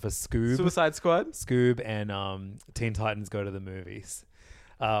like one for Suicide Squad, Scoob, and Teen Titans Go to the Movies,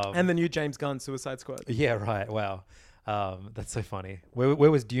 and the new James Gunn Suicide Squad. Yeah, right. Wow, that's so funny. Where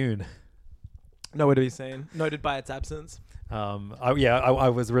was Dune? Nowhere to be seen. Noted by its absence. I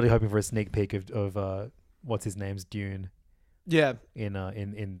was really hoping for a sneak peek of what's his name's Dune. Yeah.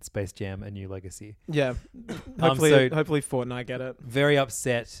 In Space Jam: A New Legacy. Yeah. Hopefully Fortnite get it. Very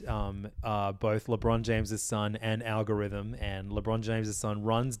upset. Both LeBron James's son and algorithm, and LeBron James's son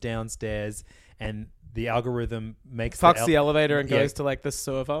runs downstairs, and the algorithm fucks the elevator and goes to like the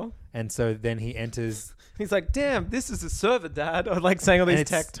server. And so then he enters. He's like, "Damn, this is a server, Dad." Or like saying all these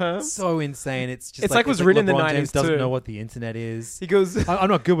tech terms. So insane. It's just like it was written in the 90s James doesn't too. know what the internet is. He goes, I'm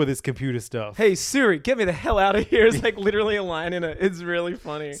not good with this computer stuff. Hey Siri, get me the hell out of here. It's like literally a line in it. It's really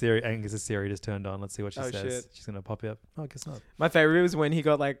funny. Siri, I think Siri just turned on. Let's see what she says. Shit. She's gonna pop up. Oh, I guess not. My favorite was when he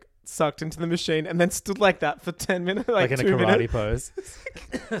got like sucked into the machine and then stood like that for 10 minutes, like in a karate pose.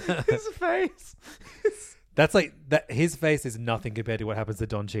 His face. That's like that. His face is nothing compared to what happens to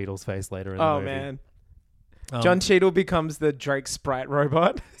Don Cheadle's face later in the movie. Oh man. John Cheadle becomes the Drake Sprite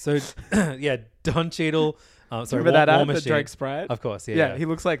robot. So, yeah, Don Cheadle. Remember that ad, the Drake Sprite? Of course, yeah. He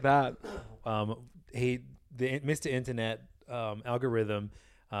looks like that. The Mr. Internet algorithm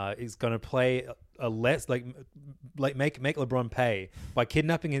is going to play a less make LeBron pay by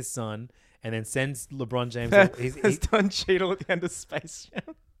kidnapping his son, and then sends LeBron James. He's Don Cheadle at the end of Space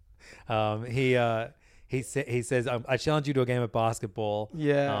Jam. He says, I challenge you to a game of basketball.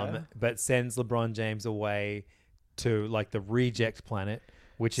 Yeah. But sends LeBron James away to like the reject planet,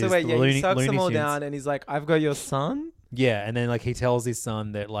 which is the Looney he sucks Looney them all Tunes. down and he's like, I've got your son? Yeah, and then like he tells his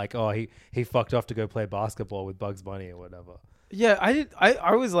son that like, oh, he fucked off to go play basketball with Bugs Bunny or whatever. Yeah,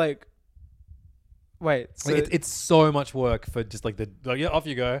 I was like, wait. So like it's so much work for just like yeah, off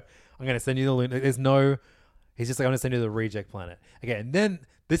you go. I'm going to send you the Looney. He's just like, I'm going to send you to the reject planet. Okay, and then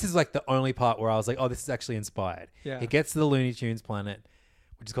this is like the only part where I was like, oh, this is actually inspired. Yeah. He gets to the Looney Tunes planet,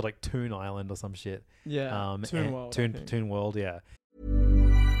 which is called like Toon Island or some shit. Yeah. Toon World. Toon World, yeah.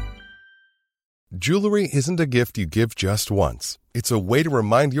 Jewelry isn't a gift you give just once. It's a way to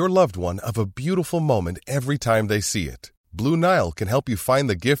remind your loved one of a beautiful moment every time they see it. Blue Nile can help you find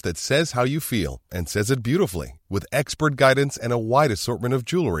the gift that says how you feel and says it beautifully, with expert guidance and a wide assortment of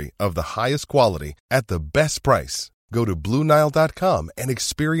jewelry of the highest quality at the best price. Go to BlueNile.com and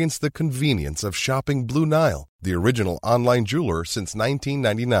experience the convenience of shopping Blue Nile, the original online jeweler since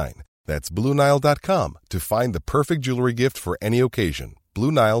 1999. That's BlueNile.com to find the perfect jewelry gift for any occasion.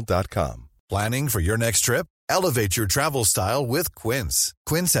 BlueNile.com. Planning for your next trip? Elevate your travel style with Quince.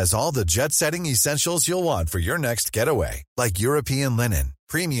 Quince has all the jet-setting essentials you'll want for your next getaway, like European linen,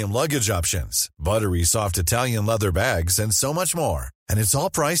 premium luggage options, buttery soft Italian leather bags, and so much more. And it's all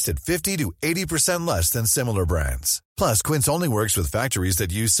priced at 50 to 80% less than similar brands. Plus, Quince only works with factories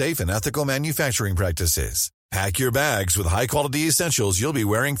that use safe and ethical manufacturing practices. Pack your bags with high-quality essentials you'll be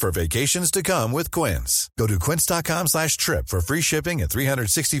wearing for vacations to come with Quince. Go to quince.com/trip for free shipping and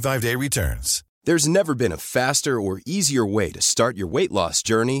 365-day returns. There's never been a faster or easier way to start your weight loss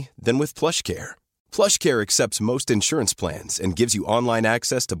journey than with PlushCare. PlushCare accepts most insurance plans and gives you online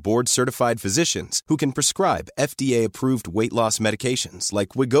access to board-certified physicians who can prescribe FDA-approved weight loss medications like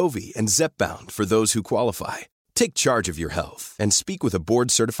Wegovy and Zepbound for those who qualify. Take charge of your health and speak with a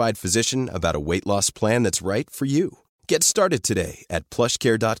board-certified physician about a weight loss plan that's right for you. Get started today at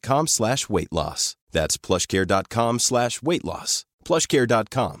plushcare.com/weight loss. That's plushcare.com/weight loss.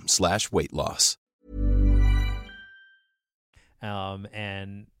 plushcare.com/weight loss.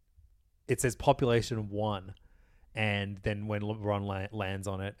 And it says population 1. And then when LeBron lands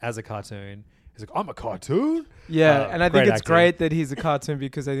on it as a cartoon, he's like, I'm a cartoon? Yeah, and I think it's acting. great that he's a cartoon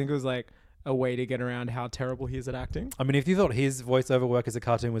because I think it was like a way to get around how terrible he is at acting. I mean, if you thought his voiceover work as a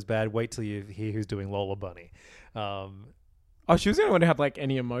cartoon was bad, wait till you hear who's doing Lola Bunny. Oh, she was the only one to have like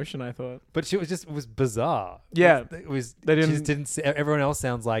any emotion, I thought. But it was bizarre. Yeah. It was, They she didn't- just didn't, everyone else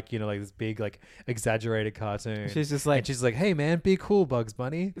sounds like, like this big, like exaggerated cartoon. She's just like, and she's like, hey man, be cool, Bugs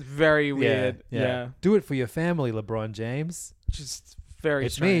Bunny. very weird. Yeah. Do it for your family, LeBron James. Just very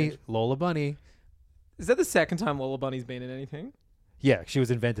It's strange. me, Lola Bunny. Is that the second time Lola Bunny's been in anything? Yeah, she was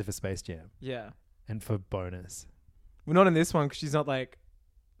invented for Space Jam Yeah. and for Bonus. Well, not in this one because she's not like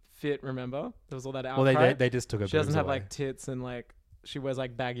fit, remember? There was all that outcry. Well, they just took her She doesn't boobs have away. like tits and like she wears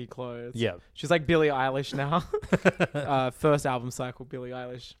like baggy clothes. Yeah. She's like Billie Eilish now. First album cycle, Billie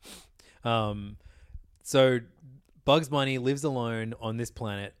Eilish. So Bugs Bunny lives alone on this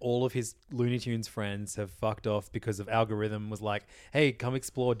planet. All of his Looney Tunes friends have fucked off because of algorithm was like, hey, come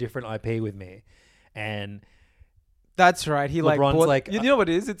explore different IP with me. And That's right. He like LeBron's bought, like, you know what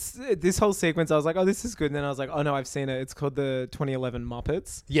it is? It's this whole sequence. I was like, oh, this is good. And then I was like, oh no, I've seen it. It's called the 2011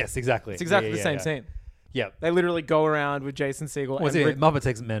 Muppets. yes, exactly. It's exactly the same scene. Yeah. They literally go around with Jason Segel. Well, and Muppet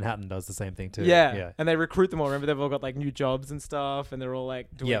Takes Manhattan does the same thing too. Yeah. And they recruit them all. Remember, they've all got like new jobs and stuff, and they're all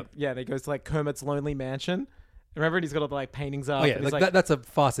like doing. Yep. Yeah. They goes to like Kermit's Lonely Mansion. Remember, and he's got all the like paintings up. Oh yeah, and he's like, that's a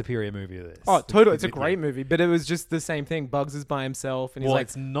far superior movie to this. Oh, totally. It's a great movie, but it was just the same thing. Bugs is by himself, and he's Well, like,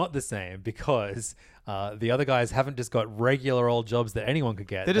 it's not the same because the other guys haven't just got regular old jobs that anyone could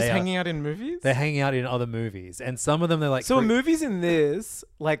get. they're just They are- hanging out in movies. They're hanging out in other movies, and some of them they're like. So are movies in this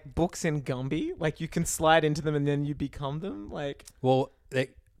like books in Gumby? Like you can slide into them and then you become them. Like Well,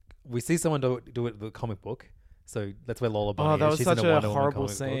 we see someone do it with the comic book, so that's where Lola Bunny oh, that is. was She's in such the a Wonder Woman horrible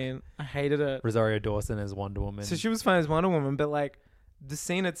comic book. scene. I hated it. Rosario Dawson as Wonder Woman. So she was fine as Wonder Woman, but like the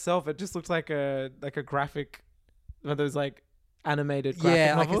scene itself, it just looked like a graphic, one of those like animated graphic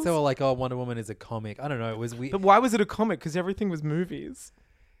yeah, I novels. guess they were like, oh, Wonder Woman is a comic. I don't know. It was weird. But why was it a comic? Because everything was movies.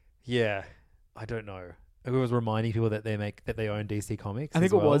 Yeah, I don't know. It was reminding people that they own DC Comics. I think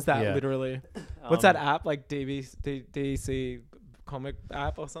as it well. was that Yeah. literally. What's that app like DC comic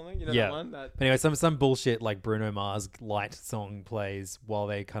app or something? You know Yeah. that one? That But anyway, some bullshit like Bruno Mars light song plays while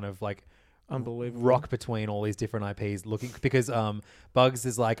they kind of like unbelievable. rock between all these different IPs looking because Bugs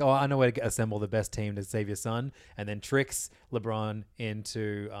is like, oh, I know where to assemble the best team to save your son, and then tricks LeBron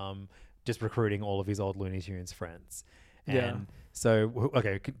into just recruiting all of his old Looney Tunes friends. And Yeah. so,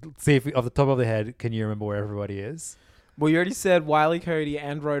 okay, see if off the top of the head, can you remember where everybody is? Well, you already said Wile E. Coyote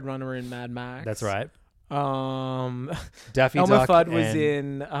and Roadrunner in Mad Max. That's right. Daffy Elmer Duck Fudd was and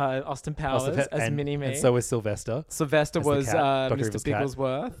in Austin Powers as Mini-Me. and so was Sylvester. Sylvester as the was cat, Dr. Mr. Evil's cat.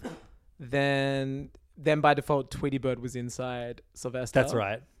 Bigglesworth. Then by default, Tweety Bird was inside Sylvester. That's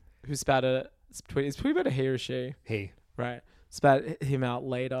right. Who spat at Tweety? Is Tweety Bird a he or she? He. Right. Spat him out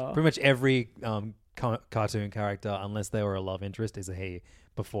later. Pretty much every cartoon character, unless they were a love interest, is a he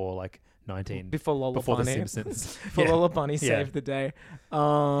before like 19. Before Lola before Bunny. The Simpsons. Before Lola Bunny saved the day.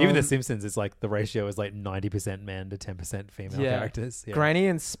 Even The Simpsons is like the ratio is like 90% men to 10% female characters. Yeah. Granny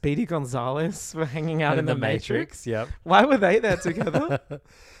and Speedy Gonzales were hanging out And in the Matrix. Yep. Why were they there together?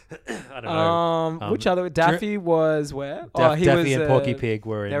 I don't know. Which other? Daffy was where? Daffy he was and Porky Pig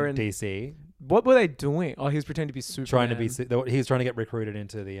were they're in DC. What were they doing? Oh, he was pretending to be Superman. He was trying to get recruited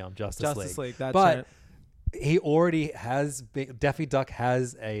into the Justice League. That's but right. he already has Daffy Duck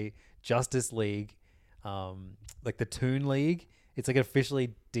has a Justice League, like the Toon League. It's like an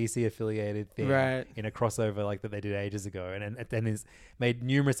officially DC affiliated thing, right, in a crossover like that they did ages ago, and then he's made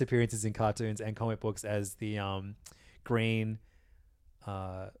numerous appearances in cartoons and comic books as the Green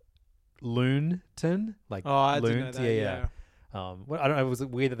Loonton, like I Loon. didn't know that, yeah. I don't know. It was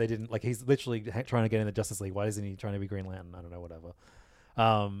weird that they didn't like. He's literally trying to get in the Justice League. Why isn't he trying to be Green Lantern? I don't know. Whatever.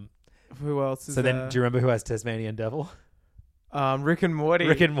 Who else is so there? then, do you remember who has Tasmanian Devil? Rick and Morty.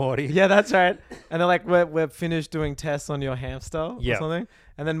 Rick and Morty. Yeah, that's right. And they're like, we're finished doing tests on your hamster or something.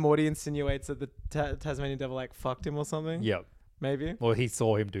 And then Morty insinuates that the Tasmanian Devil like fucked him or something. Yep. Maybe. Well, he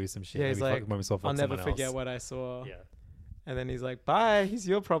saw him do some shit. Yeah, he's Maybe like, I'll never forget what I saw. Yeah. And then he's like, bye. He's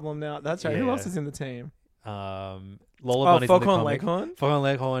your problem now. That's right. Who else is in the team? Lola Bunny's in the Foghorn comic. Leghorn. Foghorn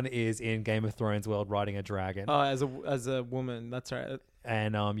Leghorn is in Game of Thrones world riding a dragon. Oh, as a woman. That's right.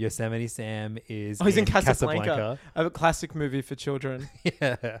 And Yosemite Sam is he's in Casablanca. A classic movie for children.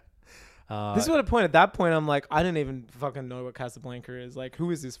 Yeah. This is what I point. At that point, I'm like, I didn't even fucking know what Casablanca is. Like,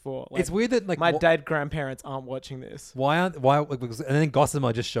 who is this for? Like, it's weird that like my dad grandparents aren't watching this. Why? Because, and then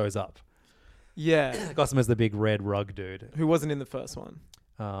Gossamer just shows up. Yeah. Gossamer's the big red rug dude who wasn't in the first one.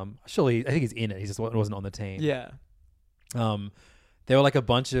 Surely, I think he's in it. He just wasn't on the team. Yeah. There were like a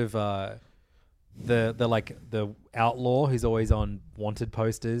bunch of the outlaw who's always on wanted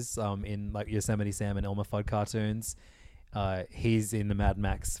posters in like Yosemite Sam and Elmer Fudd cartoons. He's in the Mad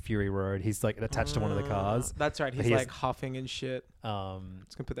Max Fury Road. He's like attached to one of the cars. That's right. He's like huffing and shit.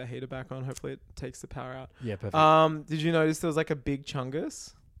 Just gonna put that heater back on. Hopefully it takes the power out. Yeah, perfect. Did you notice there was like a Big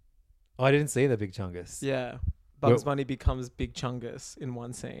Chungus? Oh, I didn't see the Big Chungus. Yeah. Bugs Bunny becomes Big Chungus in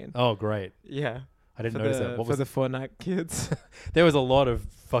one scene. Oh, great. Yeah. I didn't notice that. For the Fortnite kids. There was a lot of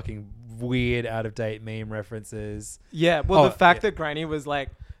fucking weird, out-of-date meme references. Yeah. Well, the fact that Granny was like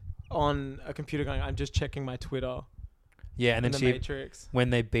on a computer going, I'm just checking my Twitter. Yeah, and then the Matrix.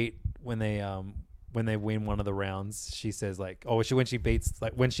 when they win one of the rounds, she says like, when she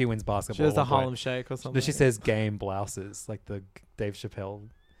wins basketball, she does the Harlem Shake or something. She says game blouses, like the Dave Chappelle.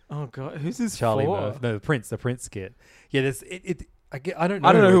 Oh god, who's this Charlie for? Murphy. No, the Prince skit. Yeah, there's I don't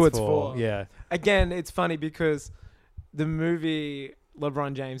know who it's for. Yeah. Again, it's funny because the movie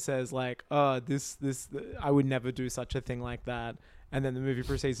LeBron James says like, "Oh, this I would never do such a thing like that," and then the movie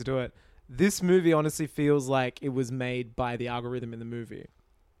proceeds to do it. This movie honestly feels like it was made by the algorithm in the movie,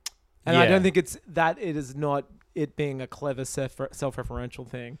 and I don't think it is not it being a clever self-referential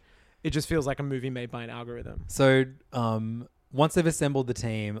thing. It just feels like a movie made by an algorithm. So, once they've assembled the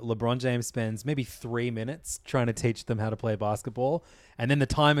team, LeBron James spends maybe 3 minutes trying to teach them how to play basketball. And then the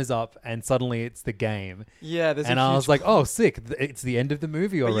time is up and suddenly it's the game. Yeah. And I was like, oh, sick. It's the end of the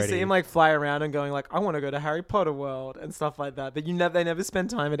movie already. But you see him like fly around and going like, I want to go to Harry Potter World and stuff like that. But they never spend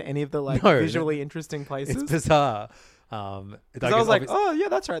time at any of the like visually interesting places. It's bizarre. I was like, oh yeah,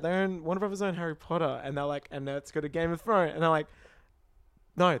 that's right. They're in Warner Brothers own Harry Potter. And they're like, and let's go to Game of Thrones. And they're like,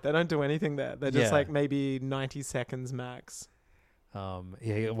 no, they don't do anything there. They're just like maybe 90 seconds max.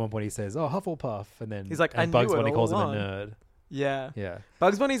 At one point he says, "Oh, Hufflepuff," and then he's like, and Bugs Bunny calls him a nerd. Yeah, yeah.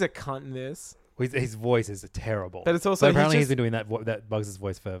 Bugs Bunny's a cunt in this. His voice is terrible, but it's also apparently he's been doing that Bugs'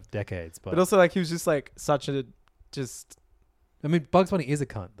 voice for decades. But also like he was just like such a I mean, Bugs Bunny is a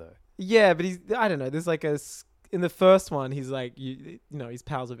cunt though. Yeah, but I don't know. There's like in the first one, he's like you know he's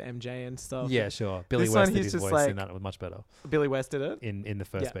pals with MJ and stuff. Yeah, sure. Billy West did his voice in that was much better. Billy West did it in the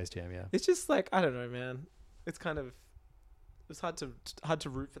first Space Jam. Yeah, it's just like I don't know, man. It's kind of. It's hard to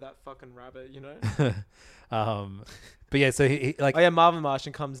root for that fucking rabbit, you know. But yeah, so he like. Oh yeah, Marvin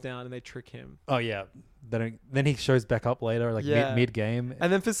Martian comes down and they trick him. Oh yeah, then he shows back up later, like mid game.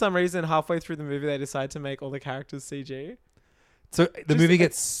 And then for some reason, halfway through the movie, they decide to make all the characters CG. So the movie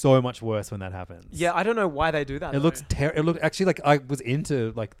gets so much worse when that happens. Yeah, I don't know why they do that. It looks terrible. It looked actually like I was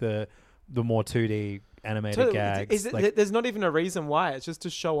into like the more 2D animated gags. There's not even a reason why. It's just to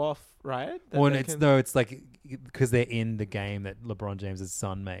show off, right? It's like because they're in the game that LeBron James's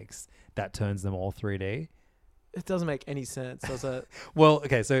son makes that turns them all 3D. It doesn't make any sense, does it? Well,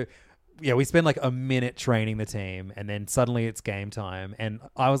 okay, so yeah, we spend like a minute training the team, and then suddenly it's game time, and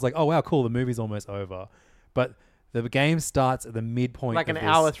I was like, oh wow, cool, the movie's almost over, but the game starts at the midpoint, like an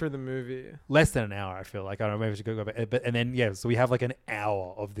hour through the movie. Less than an hour, I feel like. I don't know, maybe I should go back. But and then so we have like an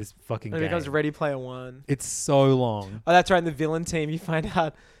hour of this fucking game. It becomes Ready Player One. It's so long. Oh, that's right. In the villain team, you find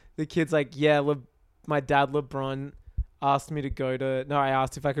out the kid's like, yeah, my dad LeBron asked me to go to. No, I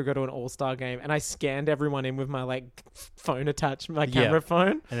asked if I could go to an All-Star game, and I scanned everyone in with my like phone attached, my camera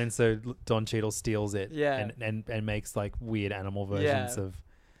phone. And then so Don Cheadle steals it. Yeah. And makes like weird animal versions of.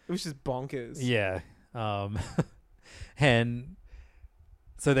 It was just bonkers. Yeah. And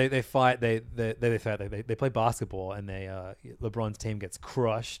so they fight. They play basketball, and LeBron's team gets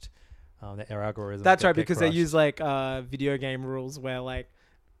crushed. Their algorithm. That's right, because they use like video game rules where like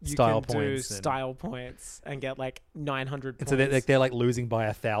you Style can do points style points and get like 900 And points. so they're like losing by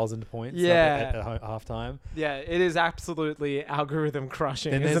 1,000 points. Yeah. At halftime. Yeah, it is absolutely algorithm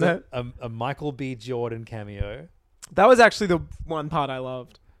crushing, Then isn't there's it? a Michael B. Jordan cameo. That was actually the one part I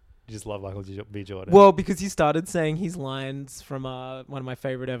loved. You just love Michael B. Jordan. Well, because he started saying his lines from one of my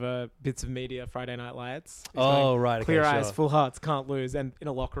favorite ever bits of media, Friday Night Lights. He's going, right. Okay, Clear eyes, sure. full hearts, can't lose, and in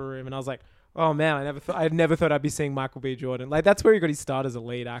a locker room. And I was like, oh man, I never thought I'd be seeing Michael B. Jordan. Like that's where he got his start as a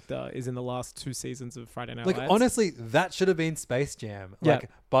lead actor. Is in the last 2 seasons of Friday Night Like Lights. honestly, that should have been Space Jam. Yeah. Like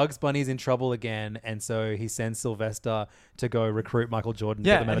Bugs Bunny's in trouble again, and so he sends Sylvester to go recruit Michael Jordan.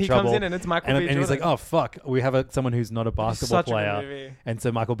 Yeah, to get them out and of he trouble. comes in and it's Michael B. And he's like, Jordan. oh fuck, we have someone who's not a basketball such a good player, movie. and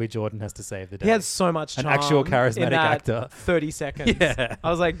so Michael B. Jordan has to save the day. He had so much charm. An actual charismatic in that actor. 30 seconds. Yeah. I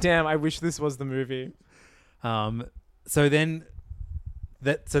was like, damn, I wish this was the movie. So then.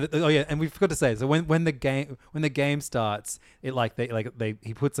 Oh yeah, and we forgot to say. So when the game starts,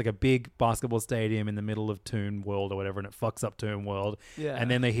 he puts like a big basketball stadium in the middle of Toon World or whatever, and it fucks up Toon World. Yeah. And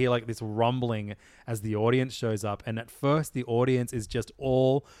then they hear like this rumbling as the audience shows up, and at first the audience is just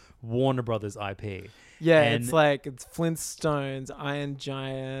all Warner Brothers IP. Yeah, And it's Flintstones, Iron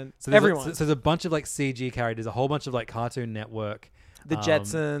Giant, so there's everyone. so there's a bunch of like CG characters, a whole bunch of like Cartoon Network. The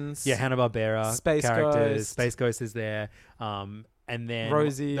Jetsons. Yeah, Hanna-Barbera Space characters. Ghost. Space Ghost is there. And then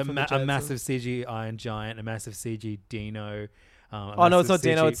Rosie from the a Jetsons. massive CG Iron Giant, a massive CG Dino. Oh no, it's not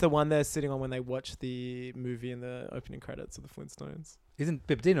Dino. It's the one they're sitting on when they watch the movie in the opening credits of the Flintstones.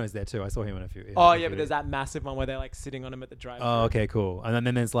 But Dino's there too. I saw him in a few. Oh yeah, but there's that massive one where they're like sitting on him at the drive. Oh, okay, cool. And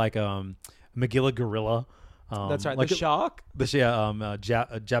then there's like Magilla Gorilla. That's right. Like the shark.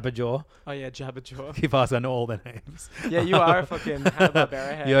 Jabberjaw. Oh yeah, Jabberjaw. Keep asking, I know all their names. Yeah, you are a fucking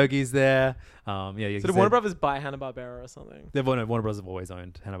Hanna-Barbera head. Yogi's there. So did Warner Brothers buy Hanna-Barbera or something? Warner Brothers have always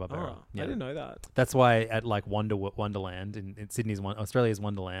owned Hanna-Barbera. Oh, I didn't know that. That's why at like Wonderland in Sydney's Australia's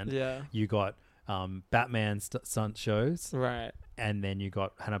Wonderland, you got Batman stunt shows, right? And then you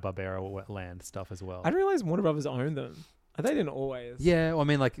got Hanna-Barbera land stuff as well. I didn't realize Warner Brothers owned them. They didn't always. Yeah, well, I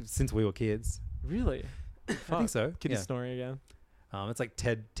mean, like since we were kids. Really? I think so. Kitty snoring again. It's like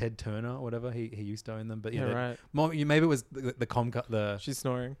Ted Turner or whatever. He used to own them, but right. Maybe it was the Comcast. She's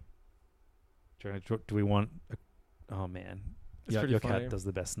snoring. Do we want? Oh man, your cat does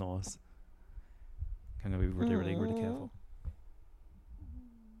the best snores. I'm gonna be really careful.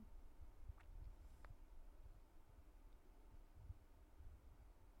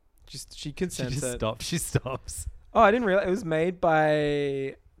 She can sense it. She stops. Oh, I didn't realize it was made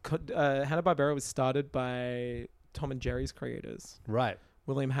by Hanna-Barbera. Was started by Tom and Jerry's creators, right?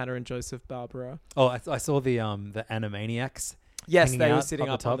 William Hanna and Joseph Barbera. Oh, I saw the Animaniacs. Yes, they were sitting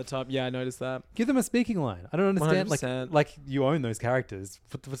up on the top. Yeah, I noticed that. Give them a speaking line. I don't understand. 100%. Like you own those characters.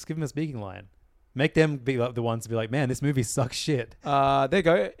 Let's give them a speaking line. Make them be like the ones to be like, man, this movie sucks shit. There you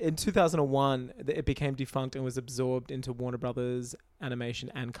go. In 2001, it became defunct and was absorbed into Warner Brothers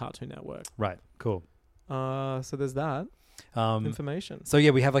Animation and Cartoon Network. Right. Cool. So there's that information. So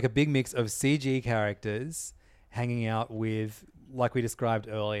yeah, we have like a big mix of CG characters hanging out with, like we described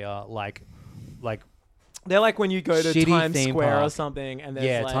earlier, like they're like when you go to shitty Times theme Square or park. something, and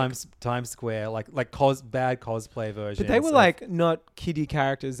there's Times Square, like bad cosplay versions. But they were like not kiddie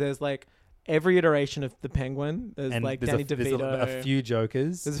characters. There's like every iteration of the Penguin. There's like Danny DeVito. There's a few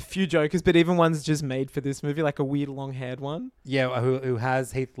Jokers. There's a few Jokers, but even one's just made for this movie, like a weird long-haired one. Yeah, who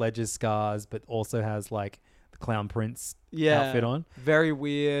has Heath Ledger's scars, but also has like the Clown Prince outfit on. Very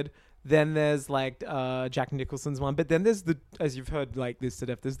weird. Then there's like Jack Nicholson's one, but then there's as you've heard like this to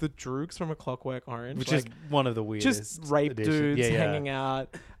death, there's the Droogs from A Clockwork Orange, which like, is one of the weirdest. Just rape dudes hanging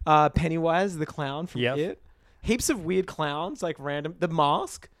out. Pennywise, the clown from It. Heaps of weird clowns, like random. The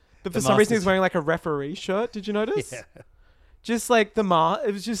Mask, but for some reason he's wearing like a referee shirt. Did you notice? Yeah. Just like the mask,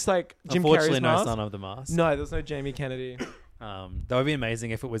 it was just like Jim Carrey's Unfortunately, mask. no Son of the Mask. No, there's no Jamie Kennedy. That would be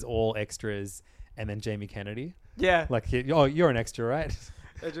amazing if it was all extras and then Jamie Kennedy. Yeah. Like, you're an extra, right?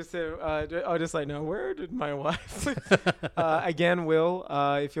 I just said, I just like, no, where did my wife? Again, Will,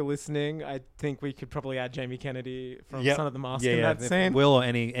 if you're listening, I think we could probably add Jamie Kennedy from Son of the Mask in that scene. Will or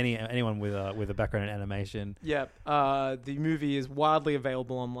anyone with a background in animation. Yeah. The movie is widely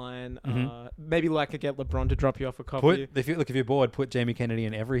available online. Maybe like I get LeBron to drop you off a copy. If you're bored, put Jamie Kennedy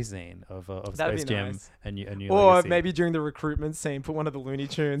in every scene of Space Jam nice. and you. Or Legacy. maybe during the recruitment scene, put one of the Looney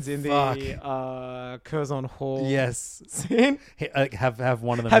Tunes in the Curzon Hall. Yes. Scene. Have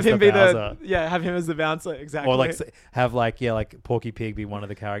one of them have as him the be Bowser. have him as the bouncer, exactly. Or like Porky Pig be one of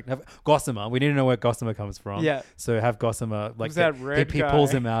the characters. Have Gossamer. We need to know where Gossamer comes from. Yeah. So have Gossamer Who's that red he guy?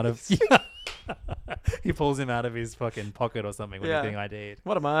 pulls him out of he pulls him out of his fucking pocket or something when he's being ID'd.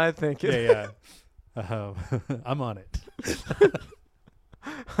 What am I thinking? Yeah. I'm on it.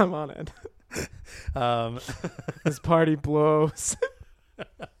 I'm on it. This party blows.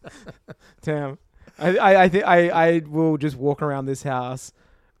 Damn. I think I will just walk around this house.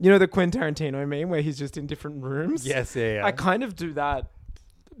 You know the Quentin Tarantino meme where he's just in different rooms? Yes, yeah. I kind of do that.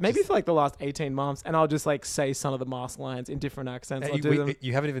 Maybe for like the last 18 months, and I'll just like say Son of the Mask lines in different accents. I'll do them.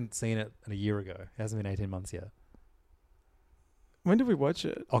 You haven't even seen it a year ago. It hasn't been 18 months yet. When did we watch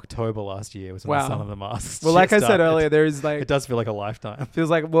it? October last year was when the Son of the Mask. Well, like I said earlier, there is like... It does feel like a lifetime. Feels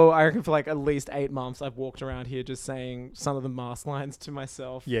like, well, I reckon for like at least 8 months, I've walked around here just saying Son of the Mask lines to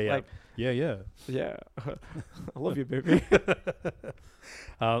myself. Yeah. Like, yeah. I love you, baby.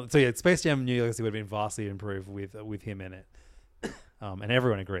 Space Jam New Legacy would have been vastly improved with him in it. And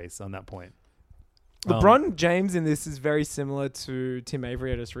everyone agrees on that point. LeBron James in this is very similar to Tim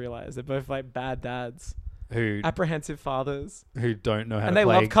Avery, I just realized. They're both like bad dads. Apprehensive fathers who don't know how and to they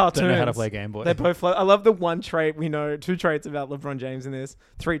play, love cartoons. don't know how to play Game Boy. They both I love the one trait we know, 2 traits about LeBron James in this.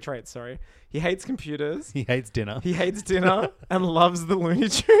 3 traits, sorry. He hates computers. He hates dinner. And loves the Looney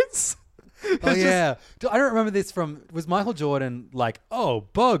Tunes. Oh yeah, I don't remember this from. Was Michael Jordan like, oh,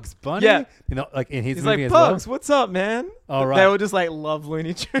 Bugs Bunny? Yeah, like in his he's movie like, as Bugs, well? what's up, man? Oh right, they all just like love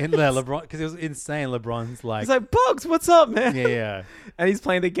Looney Tunes. LeBron, because it was insane. LeBron's like, he's like, Bugs, what's up, man? Yeah. And he's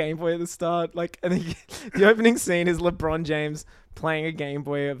playing the Game Boy at the start. Like, and the opening scene is LeBron James playing a Game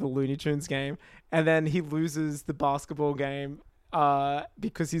Boy of the Looney Tunes game, and then he loses the basketball game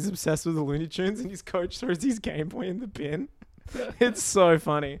because he's obsessed with the Looney Tunes, and his coach throws his Game Boy in the bin. It's so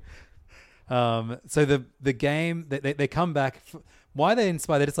funny. So the game they come back. Why are they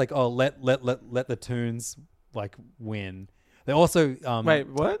inspired? They're just like, oh, let the Toons like win. They also wait,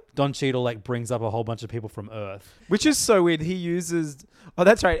 what? Don Cheadle like brings up a whole bunch of people from Earth, which is so weird. He uses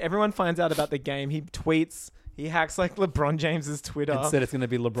that's right. Everyone finds out about the game. He tweets. He hacks like LeBron James's Twitter. Instead, it's going to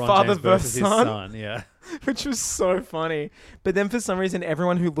be LeBron Father James versus his son. son. Yeah, which was so funny. But then for some reason,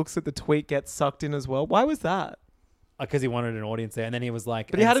 everyone who looks at the tweet gets sucked in as well. Why was that? Because he wanted an audience there, and then he was like,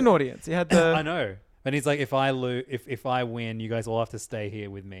 but he had an audience. He had the. I know, and he's like, if I win, you guys all have to stay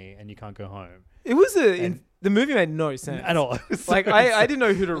here with me, and you can't go home. It was the movie made no sense at all. Like I didn't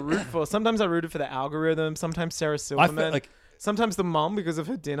know who to root for. Sometimes I rooted for the algorithm. Sometimes Sarah Silverman. Sometimes the mom because of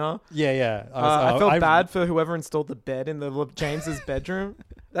her dinner. Yeah. I felt bad for whoever installed the bed in the James's bedroom.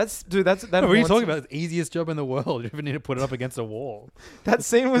 That. What are you talking about? It's the easiest job in the world. You even need to put it up against a wall. That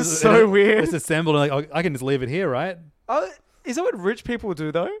scene was so weird. It's assembled and like, I can just leave it here, right? Is that what rich people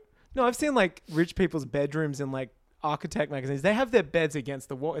do though? No, I've seen like rich people's bedrooms in like architect magazines. They have their beds against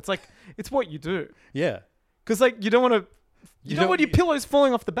the wall. It's like it's what you do. Yeah. Because like you don't want to. You don't want your pillows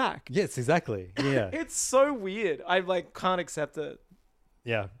falling off the back. Yes, exactly. Yeah. It's so weird. I like can't accept it.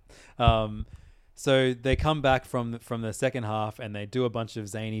 Yeah. So they come back from the second half and they do a bunch of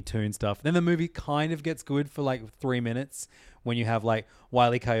zany Toon stuff. Then the movie kind of gets good for like 3 minutes when you have like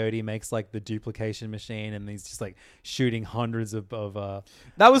Wile E. Coyote makes like the duplication machine and he's just like shooting hundreds of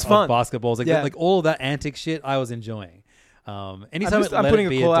that was fun basketballs. Like all of that antic shit I was enjoying. Anytime I'm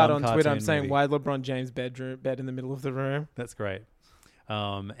putting a call out on Twitter. I'm saying why LeBron James bed in the middle of the room. That's great.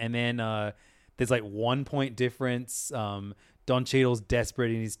 And then there's like 1 point difference. Don Cheadle's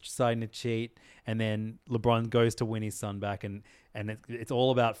desperate and he's deciding to cheat, and then LeBron goes to win his son back, and it's all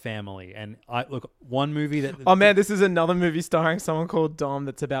about family. And one movie that this is another movie starring someone called Dom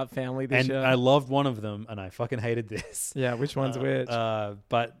that's about family this year. I loved one of them, and I fucking hated this. Yeah, which one's which?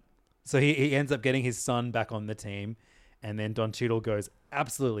 But so he ends up getting his son back on the team, and then Don Cheadle goes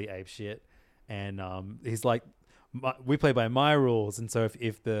absolutely apeshit, and he's like, we play by my rules, and so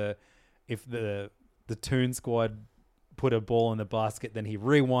if the Toon Squad put a ball in the basket, then he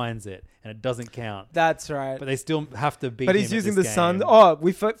rewinds it and it doesn't count. That's right. But they still have to beat him. But he's using the son. Oh,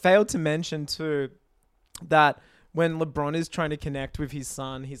 we failed to mention too that when LeBron is trying to connect with his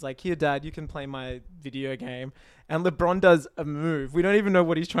son, he's like, here, Dad, you can play my video game. And LeBron does a move. We don't even know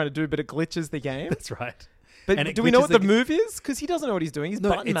what he's trying to do, but it glitches the game. That's right. But do we know what the move is? Because he doesn't know what he's doing. He's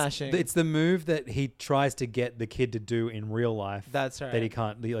button mashing. It's the move that he tries to get the kid to do in real life. That's right. That he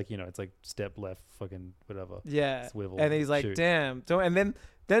can't, it's like step left, fucking whatever. Yeah. Swivel. And he's like, shoot. damn. And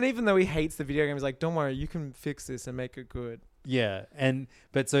then even though he hates the video game, he's like, don't worry, you can fix this and make it good. Yeah.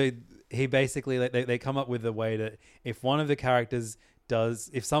 But so he basically, they come up with a way that if one of the characters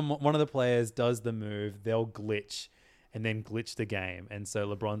one of the players does the move, they'll glitch and then glitch the game. And so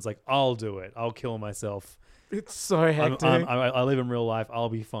LeBron's like, I'll do it. I'll kill myself. It's so hectic. I live in real life. I'll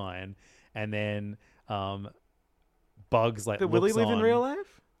be fine. And then Bugs like Will he live in real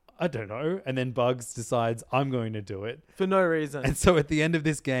life? I don't know. And then Bugs decides I'm going to do it for no reason. And so at the end of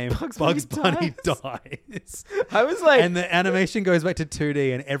this game, Bugs Bunny dies. I was like... And the animation goes back to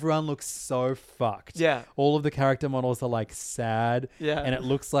 2D and everyone looks so fucked. Yeah. All of the character models are like sad. Yeah. And it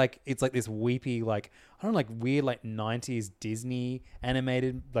looks like it's like this weepy, like, I don't know, like weird, like 90s Disney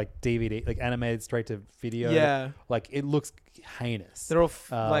animated, like DVD, like animated straight to video. Yeah. Like it looks heinous. They're all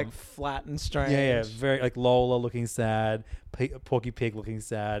like flat and strange. Yeah, very like Lola looking sad, Porky Pig looking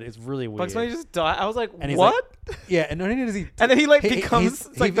sad. It's really weird. Bugs Bunny just died. I was like, and what? Like, yeah, and not only does he, and then he like becomes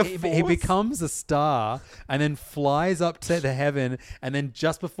like the Force. He becomes a star and then flies up to the heaven, and then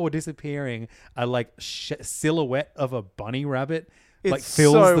just before disappearing, a like silhouette of a bunny rabbit like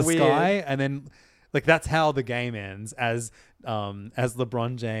fills so the weird. sky, and then. Like that's how the game ends as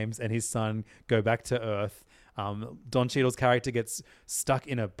LeBron James and his son go back to Earth. Don Cheadle's character gets stuck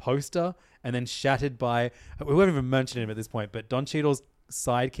in a poster and then shattered by. We haven't even mentioned him at this point, but Don Cheadle's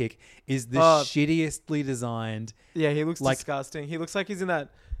sidekick is the shittiestly designed. Yeah, he looks like, disgusting. He looks like he's in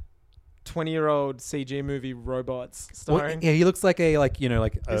that 20-year-old CG movie Robots starring. Well, yeah, he looks like a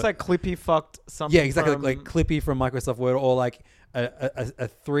it's like Clippy fucked something. Yeah, exactly, like Clippy from Microsoft Word, or like a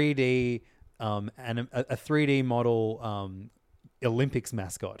 3D. And a 3D model Olympics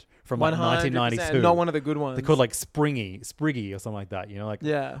mascot from like 1992. Not one of the good ones. They're called like Spriggy or something like that. You know, like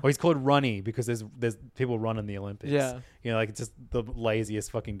yeah. Or he's called Runny because there's people run in the Olympics. Yeah. You know, like it's just the laziest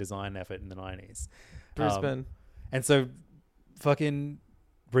fucking design effort in the 90s. Brisbane. And so, fucking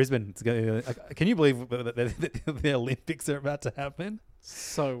Brisbane. Can you believe that the Olympics are about to happen?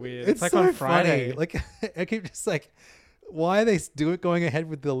 So weird. It's like so on Friday. Funny. Like I keep just like. Why are they going ahead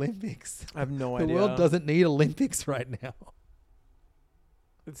with the Olympics? I have no idea. The world doesn't need Olympics right now.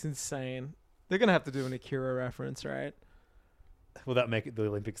 It's insane. They're going to have to do an Akira reference, right? Will that make the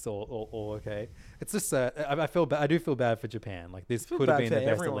Olympics all okay? It's just, I feel bad. I do feel bad for Japan. Like this could have been the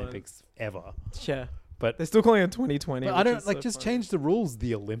best Olympics ever. Yeah. But they're still calling it 2020. I don't just change the rules.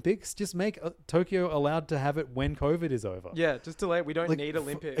 The Olympics, just make Tokyo allowed to have it when COVID is over. Yeah, just delay. We don't need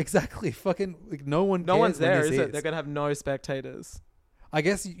Olympics. Exactly. Fucking like, no one. No one's there, is it? They're gonna have no spectators. I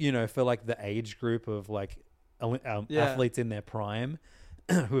guess for like the age group of like athletes in their prime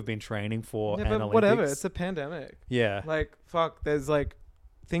who have been training for an Olympics. Whatever. It's a pandemic. Yeah. Like fuck. There's like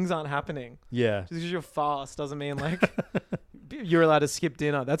things aren't happening. Yeah. Just because you're fast doesn't mean like. You're allowed to skip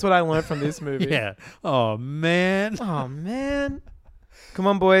dinner. That's what I learned from this movie. Yeah. Oh, man. Oh, man. Come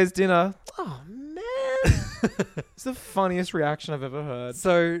on, boys. Dinner. Oh, man. It's the funniest reaction I've ever heard.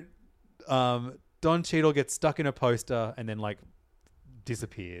 So, Don Cheadle gets stuck in a poster and then, like,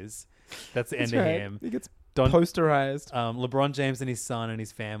 disappears. That's the end of him. He gets posterized. LeBron James and his son and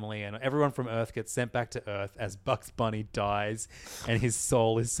his family and everyone from Earth gets sent back to Earth as Bugs Bunny dies and his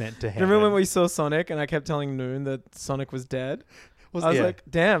soul is sent to heaven. Remember when we saw Sonic and I kept telling Noon that Sonic was dead? I was like,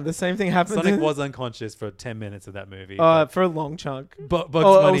 damn, the same thing happened. Sonic was unconscious for 10 minutes of that movie. For a long chunk. But Bugs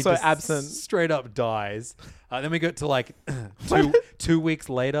Bunny also just absent. Straight up dies. Then we go to like 2 weeks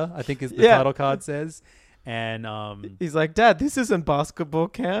later, I think is the title card says. And he's like, Dad, this isn't basketball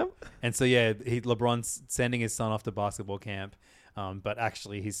camp. And so LeBron's sending his son off to basketball camp, but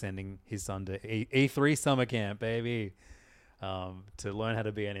actually he's sending his son to E3 summer camp, baby, to learn how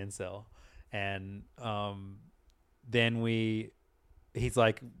to be an incel. And then he's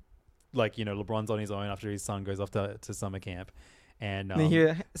like LeBron's on his own after his son goes off to summer camp. And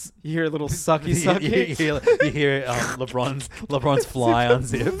you hear a little sucky. you hear LeBron's fly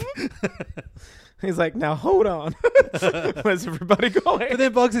unzip. He's like, now hold on. Where's everybody going? But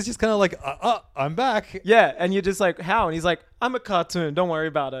then Bugs is just kind of like, I'm back. Yeah, and you're just like, how? And he's like, I'm a cartoon. Don't worry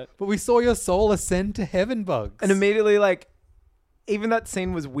about it. But we saw your soul ascend to heaven, Bugs. And immediately, like, even that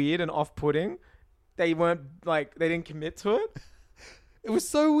scene was weird and off-putting. They didn't commit to it. It was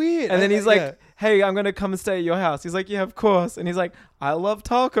so weird. And then he's like, hey, I'm going to come and stay at your house. He's like, yeah, of course. And he's like, I love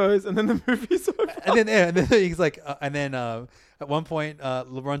tacos. And then the movie's over. And then he's like, at one point,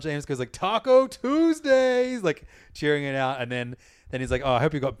 LeBron James goes like, Taco Tuesdays, like cheering it out. And then he's like, oh, I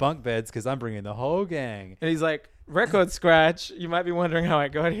hope you got bunk beds because I'm bringing the whole gang. And he's like, record scratch. You might be wondering how I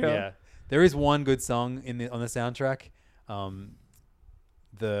got here. Yeah. There is one good song on the soundtrack.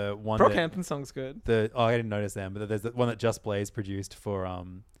 The one Brockhampton song's good. I didn't notice them, but there's the one that Just Blaze produced for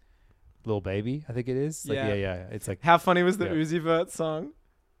Lil Baby, I think it is. Like, yeah. It's like, how funny was the Uzi Vert song?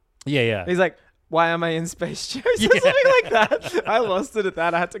 Yeah. He's like, why am I in Space Jam? Something like that. I lost it at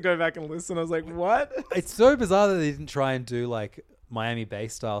that. I had to go back and listen. I was like, what? It's so bizarre that they didn't try and do like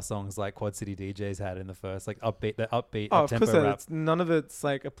Miami-based style songs like Quad City DJs had in the first, like upbeat Oh, of up-tempo course, rap. none of it's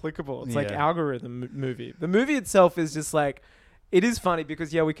like applicable. It's like Yeah. algorithm movie. The movie itself is just like, it is funny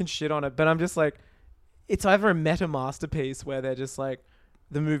because we can shit on it, but I'm just like, it's either a meta masterpiece where they're just like,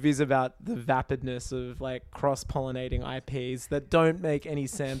 the movie's about the vapidness of like cross-pollinating IPs that don't make any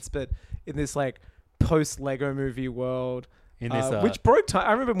sense, but in this like post-Lego movie world, In this, which broke time.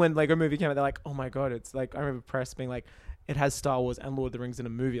 I remember when Lego movie came out, they're like, oh my God, it's like, I remember press being like, it has Star Wars and Lord of the Rings in a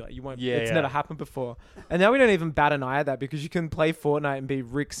movie. Like you won't, it's never happened before. And now we don't even bat an eye at that because you can play Fortnite and be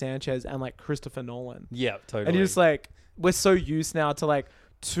Rick Sanchez and like Christopher Nolan. Yeah, totally. And you're just like, we're so used now to like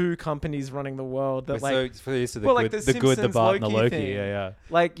two companies running the world that We're like, so used to the well, good, like the the good, the Simpsons bad, and the Loki Loki. thing. Yeah.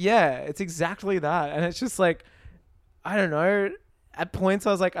 Like, yeah, it's exactly that. And it's just like, I don't know. At points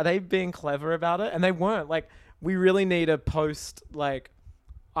I was like, are they being clever about it? And they weren't. Like, we really need a post like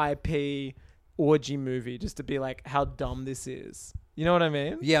IP orgy movie just to be like how dumb this is. You know what I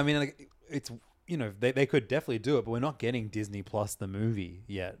mean? Yeah, I mean, like, it's, they could definitely do it, but we're not getting Disney Plus the movie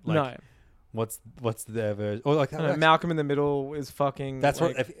yet. Like, No. What's their version? Or like I don't know, Malcolm in the Middle is fucking. That's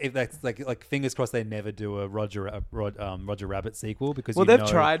like, what. If that's like fingers crossed they never do a Roger Rabbit sequel because they've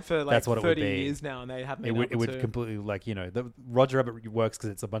tried for like that's what 30 it would be. years now and they haven't. It been would able it would to. completely the Roger Rabbit works because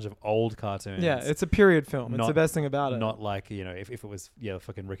it's a bunch of old cartoons. Yeah, it's a period film. It's Not- the best thing about it. Not like if it was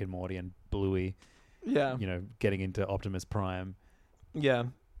fucking Rick and Morty and Bluey. Yeah. Getting into Optimus Prime. Yeah.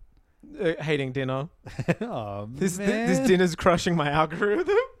 Hating dinner. Oh This man. dinner's crushing my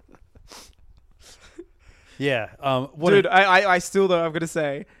algorithm. Yeah. Dude, I still though I've got to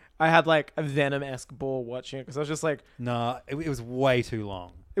say I had like a Venom-esque ball watching it because I was just like, nah, it was way too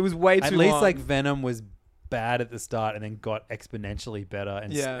long. it was way too At least long. like Venom was bad at the start and then got exponentially better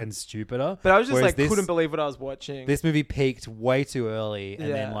and stupider. But I was just Whereas like, this, couldn't believe what I was watching. this movie peaked way too early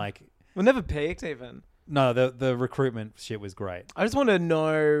and then Yeah. like Well, never peaked even. no, the recruitment shit was great. I just want to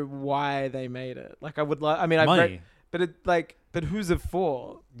know why they made it. Like, I would like. I mean, I've Money. read, but it like, but who's it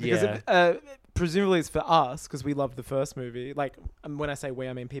for? Because Yeah. presumably it's for us because we loved the first movie. Like, when I say we,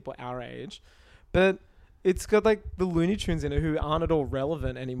 I mean people our age. But it's got like the Looney Tunes in it who aren't at all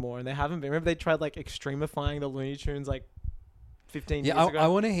relevant anymore, and they haven't been. Remember they tried like extremifying the Looney Tunes like 15 years ago. I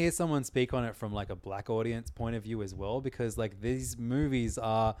want to hear someone speak on it from like a black audience point of view as well, because like these movies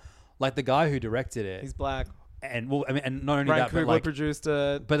are like the guy who directed it. He's black. And well, I mean, and not only Ryan that, but Coogler like produced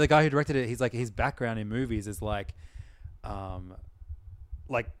it. But the guy who directed it, he's like his background in movies is like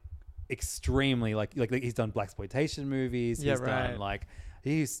extremely like he's done blaxploitation movies. Yeah, He's right. done like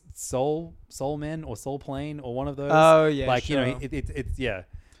he's Soul Men or Soul Plane or one of those. Oh, yeah, like sure. it's yeah.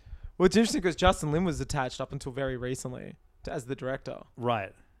 Well, it's interesting because Justin Lin was attached up until very recently as the director.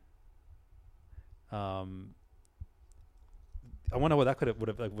 Right. I wonder what that would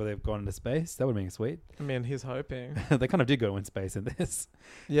have like. Would they have gone into space? That would have been sweet. I mean, he's hoping. They kind of did go in space in this.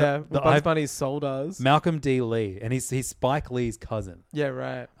 Yeah, The Bugs Bunny's soul does. Malcolm D. Lee, and he's Spike Lee's cousin. Yeah,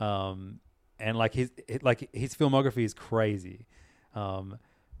 right. And like his filmography is crazy.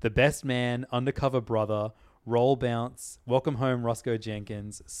 The Best Man, Undercover Brother, Roll Bounce, Welcome Home, Roscoe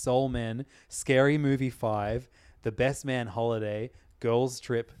Jenkins, Soul Men, Scary Movie 5, The Best Man Holiday, Girls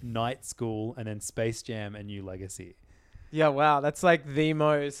Trip, Night School, and then Space Jam and New Legacy. Yeah, wow. That's like the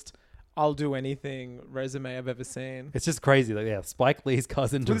most I'll do anything resume I've ever seen. It's just crazy. Like, yeah, Spike Lee's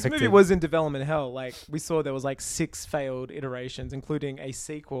cousin Well, this directed. movie was in development hell. Like, we saw there was like 6 failed iterations, including a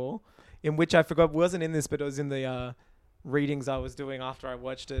sequel, in which I forgot wasn't in this, but it was in the readings I was doing after I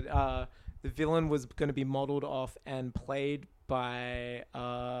watched it. The villain was going to be modeled off and played by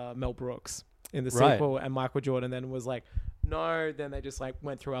Mel Brooks in the Right. sequel, and Michael Jordan then was like, no. Then they just like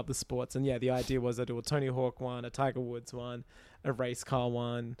went through other sports, and yeah, the idea was to do a Tony Hawk one, a Tiger Woods one, a race car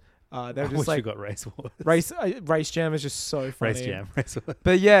one. They were I just wish like you got Race Wars. Race Jam is just so funny. Race Wars.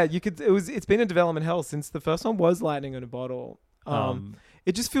 But yeah, it's been in development hell since the first one was Lightning in a Bottle.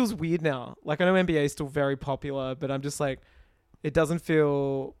 It just feels weird now. Like, I know NBA is still very popular, but I'm just like, it doesn't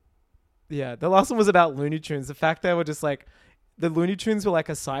feel. Yeah, the last one was about Looney Tunes. The fact they were just like, the Looney Tunes were like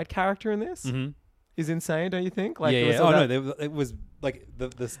a side character in this is insane, don't you think? Like, yeah, it was yeah. all Oh no, that- it was like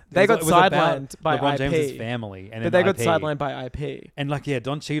They got it was about sidelined by LeBron IP. James's family, and but then they got IP. sidelined by IP. And like, yeah,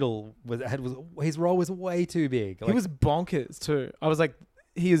 Don Cheadle was his role was way too big. He Like, was bonkers too. I was like,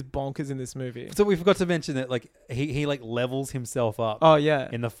 he is bonkers in this movie. so we forgot to mention that like he like levels himself up. Oh yeah,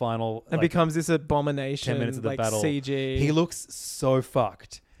 in the final and like, becomes this abomination. 10 minutes of the like battle. CG. He looks so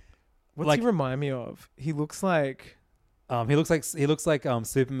fucked. What's like- he remind me of? He looks like He looks like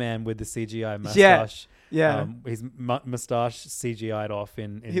Superman with the CGI mustache. yeah. His mustache CGI'd off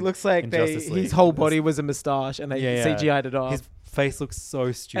in He looks like in Justice League. his whole body was a moustache, and they Yeah, yeah. CGI'd it off. His face looks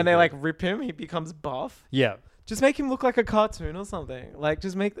so stupid. and they like rip him. He becomes buff. yeah. Just make him look like a cartoon or something. Like,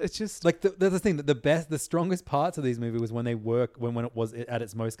 just make it's just Like the thing that the strongest parts of these movies was when they work when it was at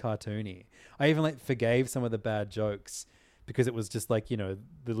its most cartoony. I even like forgave some of the bad jokes because it was just like, you know,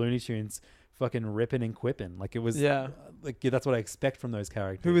 the Looney Tunes fucking ripping and quipping. Like it was that's what I expect from those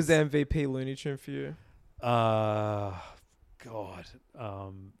characters. Who was the MVP Looney Tune for you?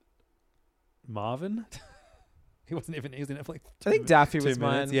 Marvin. He was in it for like I think Daffy was 2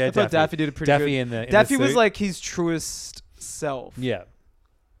 mine. minutes. Yeah, I thought Daffy did a pretty Daffy good. in Daffy the was suit. like his truest self. Yeah.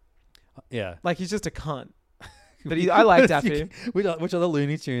 Yeah. Like he's just a cunt. But I like Daffy. Which other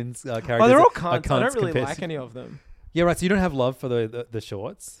Looney Tunes characters? Oh, they're all are cunts. I don't really compared like to- any of them. Yeah, right. So you don't have love for the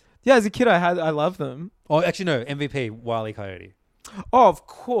shorts? Yeah, as a kid, I love them. Oh, actually, no. MVP, Wile E. Coyote. Oh, of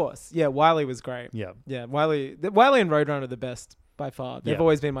course. Yeah, Wiley was great. Yeah. Yeah, Wiley and Roadrunner are the best by far. They've Yeah.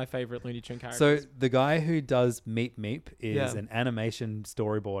 always been my favorite Looney Tune characters. So the guy who does Meep Meep is Yeah. an animation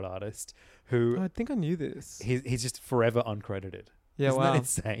storyboard artist who I think I knew this. he's just forever uncredited. Yeah, Isn't wow. that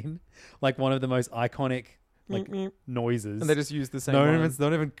insane? Like one of the most iconic like Meep, meep. noises. And they just use the same no one. one's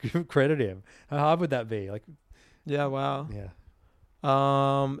not even credit him. How hard would that be? Like, Yeah, wow. yeah.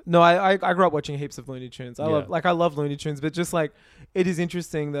 No, I grew up watching heaps of Looney Tunes. I Yeah. love Looney Tunes, but just like it is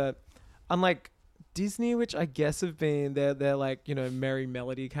interesting that unlike Disney, which I guess have been they're like, you know, merry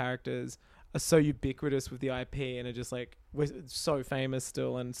melody characters are so ubiquitous with the IP and are just like we're so famous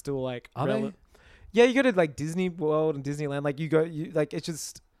still and still like Are they? Yeah, you go to like Disney World and Disneyland, like you like it's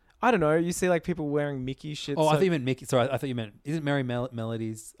just I don't know. You see like people wearing Mickey shit. Oh, I so- thought you meant Mickey. Sorry, I thought you meant isn't Merry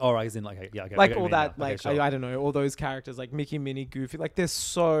Melodies? Oh, right, as in like yeah, okay, I like get what all you mean now. that, like Okay, sure. I don't know, all those characters like Mickey, Minnie, Goofy, like they're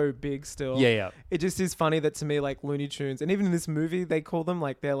so big still. Yeah. It just is funny that to me, like Looney Tunes, and even in this movie, they call them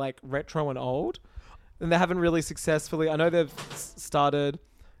like they're like retro and old, and they haven't really successfully. I know they've started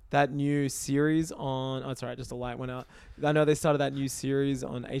that new series on. Oh, sorry, just a light went out. I know they started that new series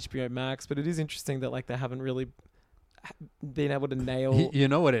on HBO Max, but it is interesting that like they haven't really been able to nail. You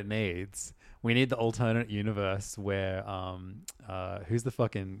know what it needs? We need the alternate universe where who's the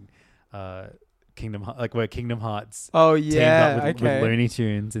fucking Kingdom like where Kingdom Hearts Oh teamed yeah, up with, okay. with Looney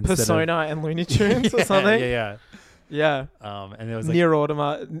Tunes instead Persona of and Looney Tunes or something. Yeah. And there was like Nier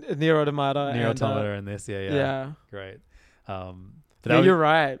Automata, Nier and, Automata in this. Yeah. Great. But Yeah, you're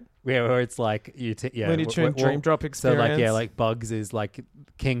right. Yeah, where it's like Looney Tune Dream Drop experience. So like Bugs is like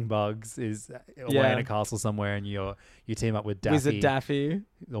King Bugs is away in a castle somewhere, and you team up with Daffy. Wizard Daffy.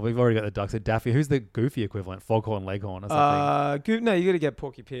 Well, we've already got the ducks. So Daffy, who's the Goofy equivalent? Foghorn Leghorn or something. No, you got to get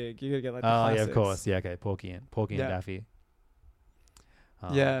Porky Pig. You got to get like the classics. Yeah, of course. Yeah, okay. Porky and Daffy.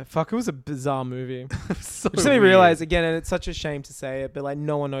 Yeah, fuck, it was a bizarre movie. So Which made me weird. realize again, and it's such a shame to say it, but like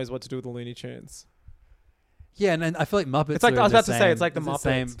no one knows what to do with the Looney Tunes. Yeah, and I feel like Muppets. It's like are I was the about to say, same- it's like the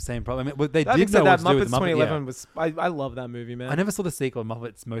Muppets. Same problem. I mean, well, they That did being said, know that what to do with Muppets the Muppet. 2011 Yeah. was. I love that movie, man. I never saw the sequel,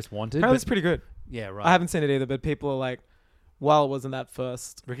 Muppets Most Wanted. Apparently But it's pretty good. yeah, right. I haven't seen it either, but people are like, "Well, wasn't that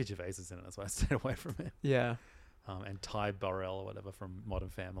first?" Ricky Gervais is in it. That's why I stayed away from it. Yeah. And Ty Burrell or whatever from Modern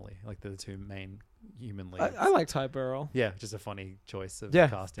Family, like the two main human leads. I like Ty Burrell. Yeah, just a funny choice of Yeah,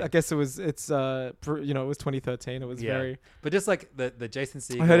 casting. I guess it was. It's it was 2013. It was very. But just like the Jason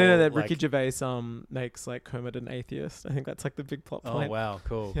Segel. I heard that like, Ricky Gervais makes like Kermit an atheist. I think that's like the big plot Oh point. wow,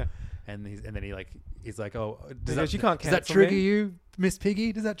 cool. Yeah. And then he's like, oh, He goes, "You can't does that cancel trigger me." you, Miss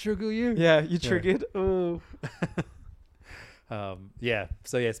Piggy? Does that trigger you? Yeah, you triggered. Oh. Yeah.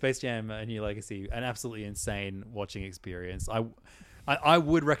 So yeah, Space Jam: A New Legacy, an absolutely insane watching experience. I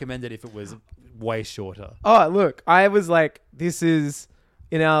would recommend it if it was way shorter. Oh, look, I was like, this is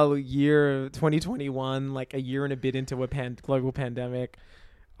in our year 2021, like a year and a bit into a global pandemic.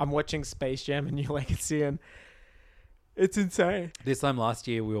 I'm watching Space Jam: A New Legacy, and it's insane. This time last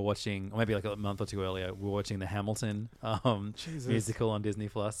year, we were watching, or maybe like a month or two earlier, we were watching the Hamilton musical on Disney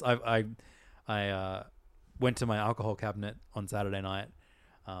Plus. I went to my alcohol cabinet on Saturday night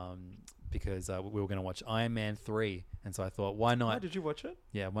because we were going to watch Iron Man 3. And so I thought, why not? Oh, did you watch it?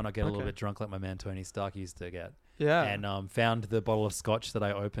 Yeah, why not get a little bit drunk like my man Tony Stark used to get? Yeah. And found the bottle of scotch that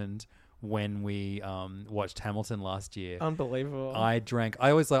I opened when we watched Hamilton last year. Unbelievable. I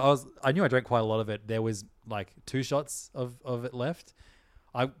knew I drank quite a lot of it. There was like 2 shots of it left.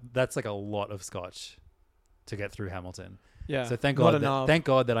 That's like a lot of scotch to get through Hamilton. Yeah. So thank God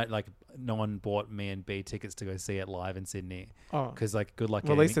that no one bought me and B tickets to go see it live in Sydney. Oh. Because like good luck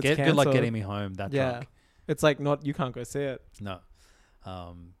Well, at least it's good luck cancelled. getting me home that drunk. It's like you can't go see it. No.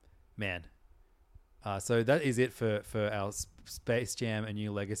 Man. So that is it for our Space Jam: A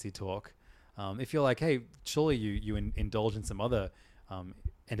New Legacy talk. If you're like, hey, surely you indulge in some other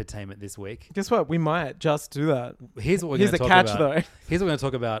entertainment this week. Guess what? We might just do that. Here's what we're Here's going to the talk catch, about. though. Here's what we're going to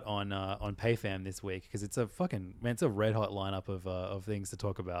talk about on PayFam this week, because it's a red hot lineup of things to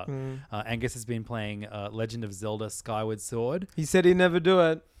talk about. Angus has been playing Legend of Zelda Skyward Sword. He said he'd never do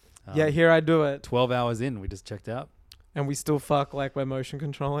it. Yeah, here I do it. 12 hours in, we just checked out. And we still fuck like we're motion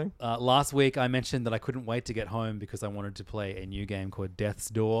controlling. Last week, I mentioned that I couldn't wait to get home because I wanted to play a new game called Death's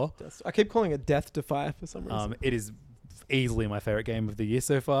Door. I keep calling it Death Defy for some reason. It is easily my favorite game of the year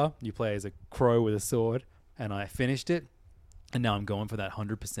so far. You play as a crow with a sword, and I finished it, and now I'm going for that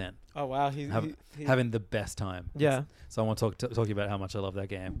 100%. Oh wow, having the best time. Yeah. So I want to talk to you about how much I love that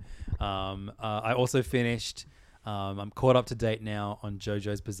game. I also finished. I'm caught up to date now on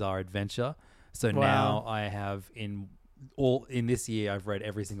JoJo's Bizarre Adventure. So now I have in this year I've read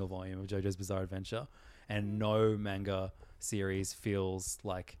every single volume of JoJo's Bizarre Adventure, and no manga series feels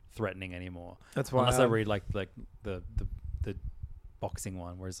like threatening anymore. That's why unless I read like the boxing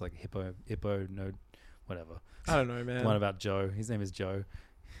one where it's like hippo no whatever. I don't know, man. The one about Joe. His name is Joe.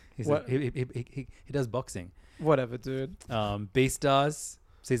 He does boxing. Whatever, dude. Beastars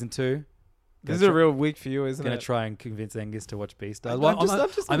season 2. This is a real week for you, isn't it? Gonna try and convince Angus to watch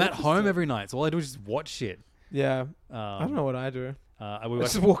Beastars. I'm at home every night, so all I do is just watch shit. Yeah. I don't know what I do. I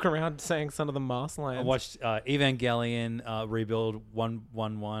just walk around saying Son of the Mars Lions. I watched Evangelion Rebuild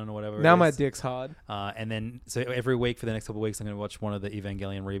 111 or whatever. Now my dick's hard. And then so every week for the next couple of weeks, I'm going to watch one of the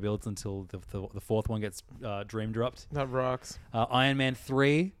Evangelion rebuilds until the fourth one gets dream dropped. That rocks. Iron Man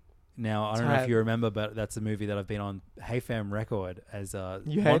 3. Now I don't know if you remember, but that's a movie that I've been on HeyFam record as.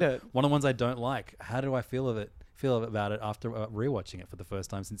 You hate it. One of the ones I don't like. How do I feel about it after rewatching it for the first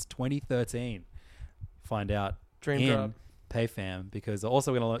time since 2013? Find out. Dream drop. PayFam, because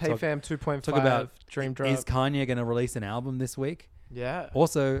also we're going to PayFam 2.5 talk about Dream drop. Is Kanye going to release an album this week? Yeah.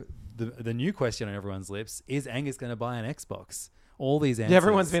 Also, the new question on everyone's lips is Angus going to buy an Xbox? All these answers. Yeah,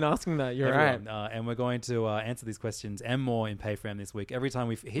 everyone's been asking that. You're right. And we're going to answer these questions and more in PayFam this week. Every time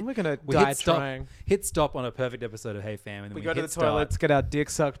we hit stop on a perfect episode of HeyFam, and then we go to the toilets, get our dick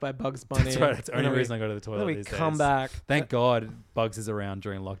sucked by Bugs Bunny. That's right. That's the only reason I go to the toilet. Then we these come days. back. Thank God Bugs is around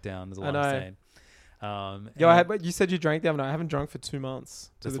during lockdown. Is what I'm saying. But you said you drank the other night. I haven't drunk for 2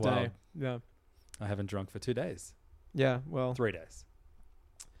 months to the day. Wild. Yeah. I haven't drunk for 2 days. Yeah, well. 3 days.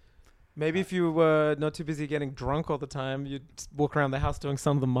 Maybe if you were not too busy getting drunk all the time, you'd walk around the house doing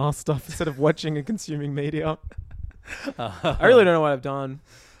some of the Mars stuff instead of watching and consuming media. I really don't know what I've done.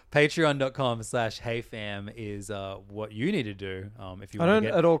 Patreon.com/HeyFam is what you need to do if you. I don't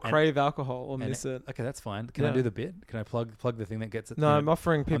at all crave alcohol or miss it. Okay, that's fine. Can I do the bit? Can I plug the thing that gets it? No, I'm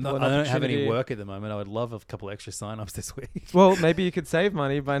offering people. I don't have any work at the moment. I would love a couple extra sign-ups this week. Well, maybe you could save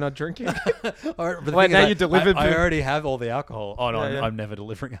money by not drinking. Wait, now you delivered. I already have all the alcohol. Oh no, I'm never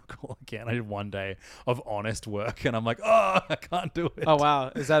delivering alcohol again. I did 1 day of honest work, and I'm like, I can't do it. Oh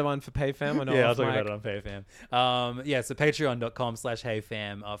wow, is that one for PayFam or not? Yeah, I'll talk about it on PayFam. So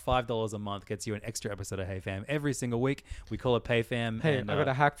Patreon.com/HeyFam. $5 a month gets you an extra episode of HeyFam every single week. We call it PayFam. Hey, I got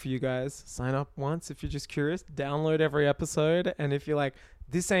a hack for you guys. Sign up once if you're just curious. Download every episode, and if you're like,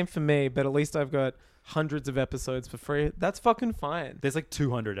 this ain't for me, but at least I've got hundreds of episodes for free, that's fucking fine. There's like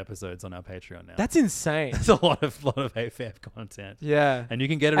 200 episodes on our Patreon now. That's insane. That's a lot of HeyFam content. Yeah, and you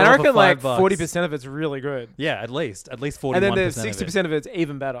can get it. And all I reckon for $5. like 40% of it's really good. Yeah, at least 41%. And then there's 60% of it's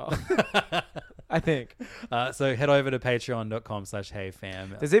even better. I think. So head over to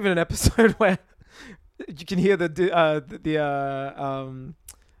patreon.com/HeyFam. There's even an episode where you can hear the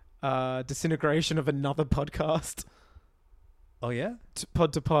disintegration of another podcast. Oh yeah,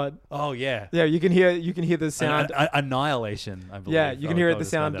 pod to pod. Oh yeah, yeah. You can hear the sound. Annihilation. I believe. Yeah, you can hear it. The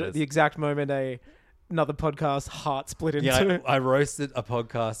sound. The exact moment another podcast heart split into. Yeah, I roasted a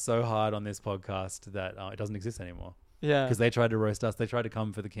podcast so hard on this podcast that it doesn't exist anymore. Yeah, because they tried to roast us. They tried to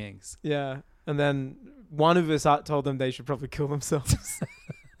come for the kings. Yeah, and then one of us told them they should probably kill themselves,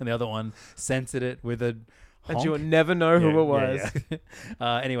 and the other one censored it with a. Honk. And you'll never know who it was.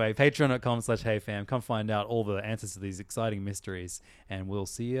 Yeah. Anyway, patreon.com/HeyFam. Come find out all the answers to these exciting mysteries, and we'll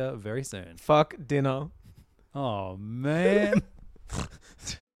see you very soon. Fuck dinner. Oh, man.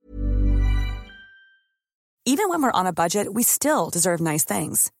 Even when we're on a budget, we still deserve nice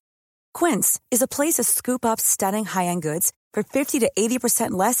things. Quince is a place to scoop up stunning high-end goods for 50 to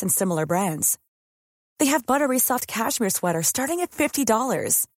 80% less than similar brands. They have buttery soft cashmere sweaters starting at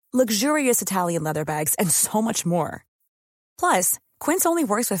 $50. Luxurious Italian leather bags, and so much more. Plus, Quince only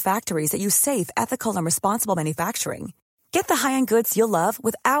works with factories that use safe, ethical, and responsible manufacturing. Get the high-end goods you'll love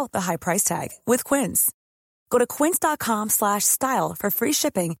without the high price tag with Quince. Go to quince.com/style for free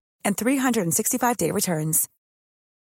shipping and 365-day returns.